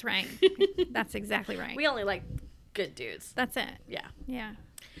sack. That's right. That's exactly right. We only like good dudes. That's it. Yeah.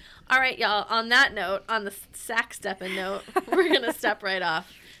 All right, y'all. On that note, on the sack stepping note, we're going to step right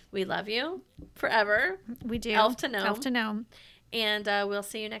off. We love you forever. We do. Elf to gnome. Elf to gnome. And we'll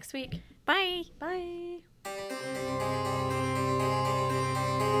see you next week. Bye. Bye.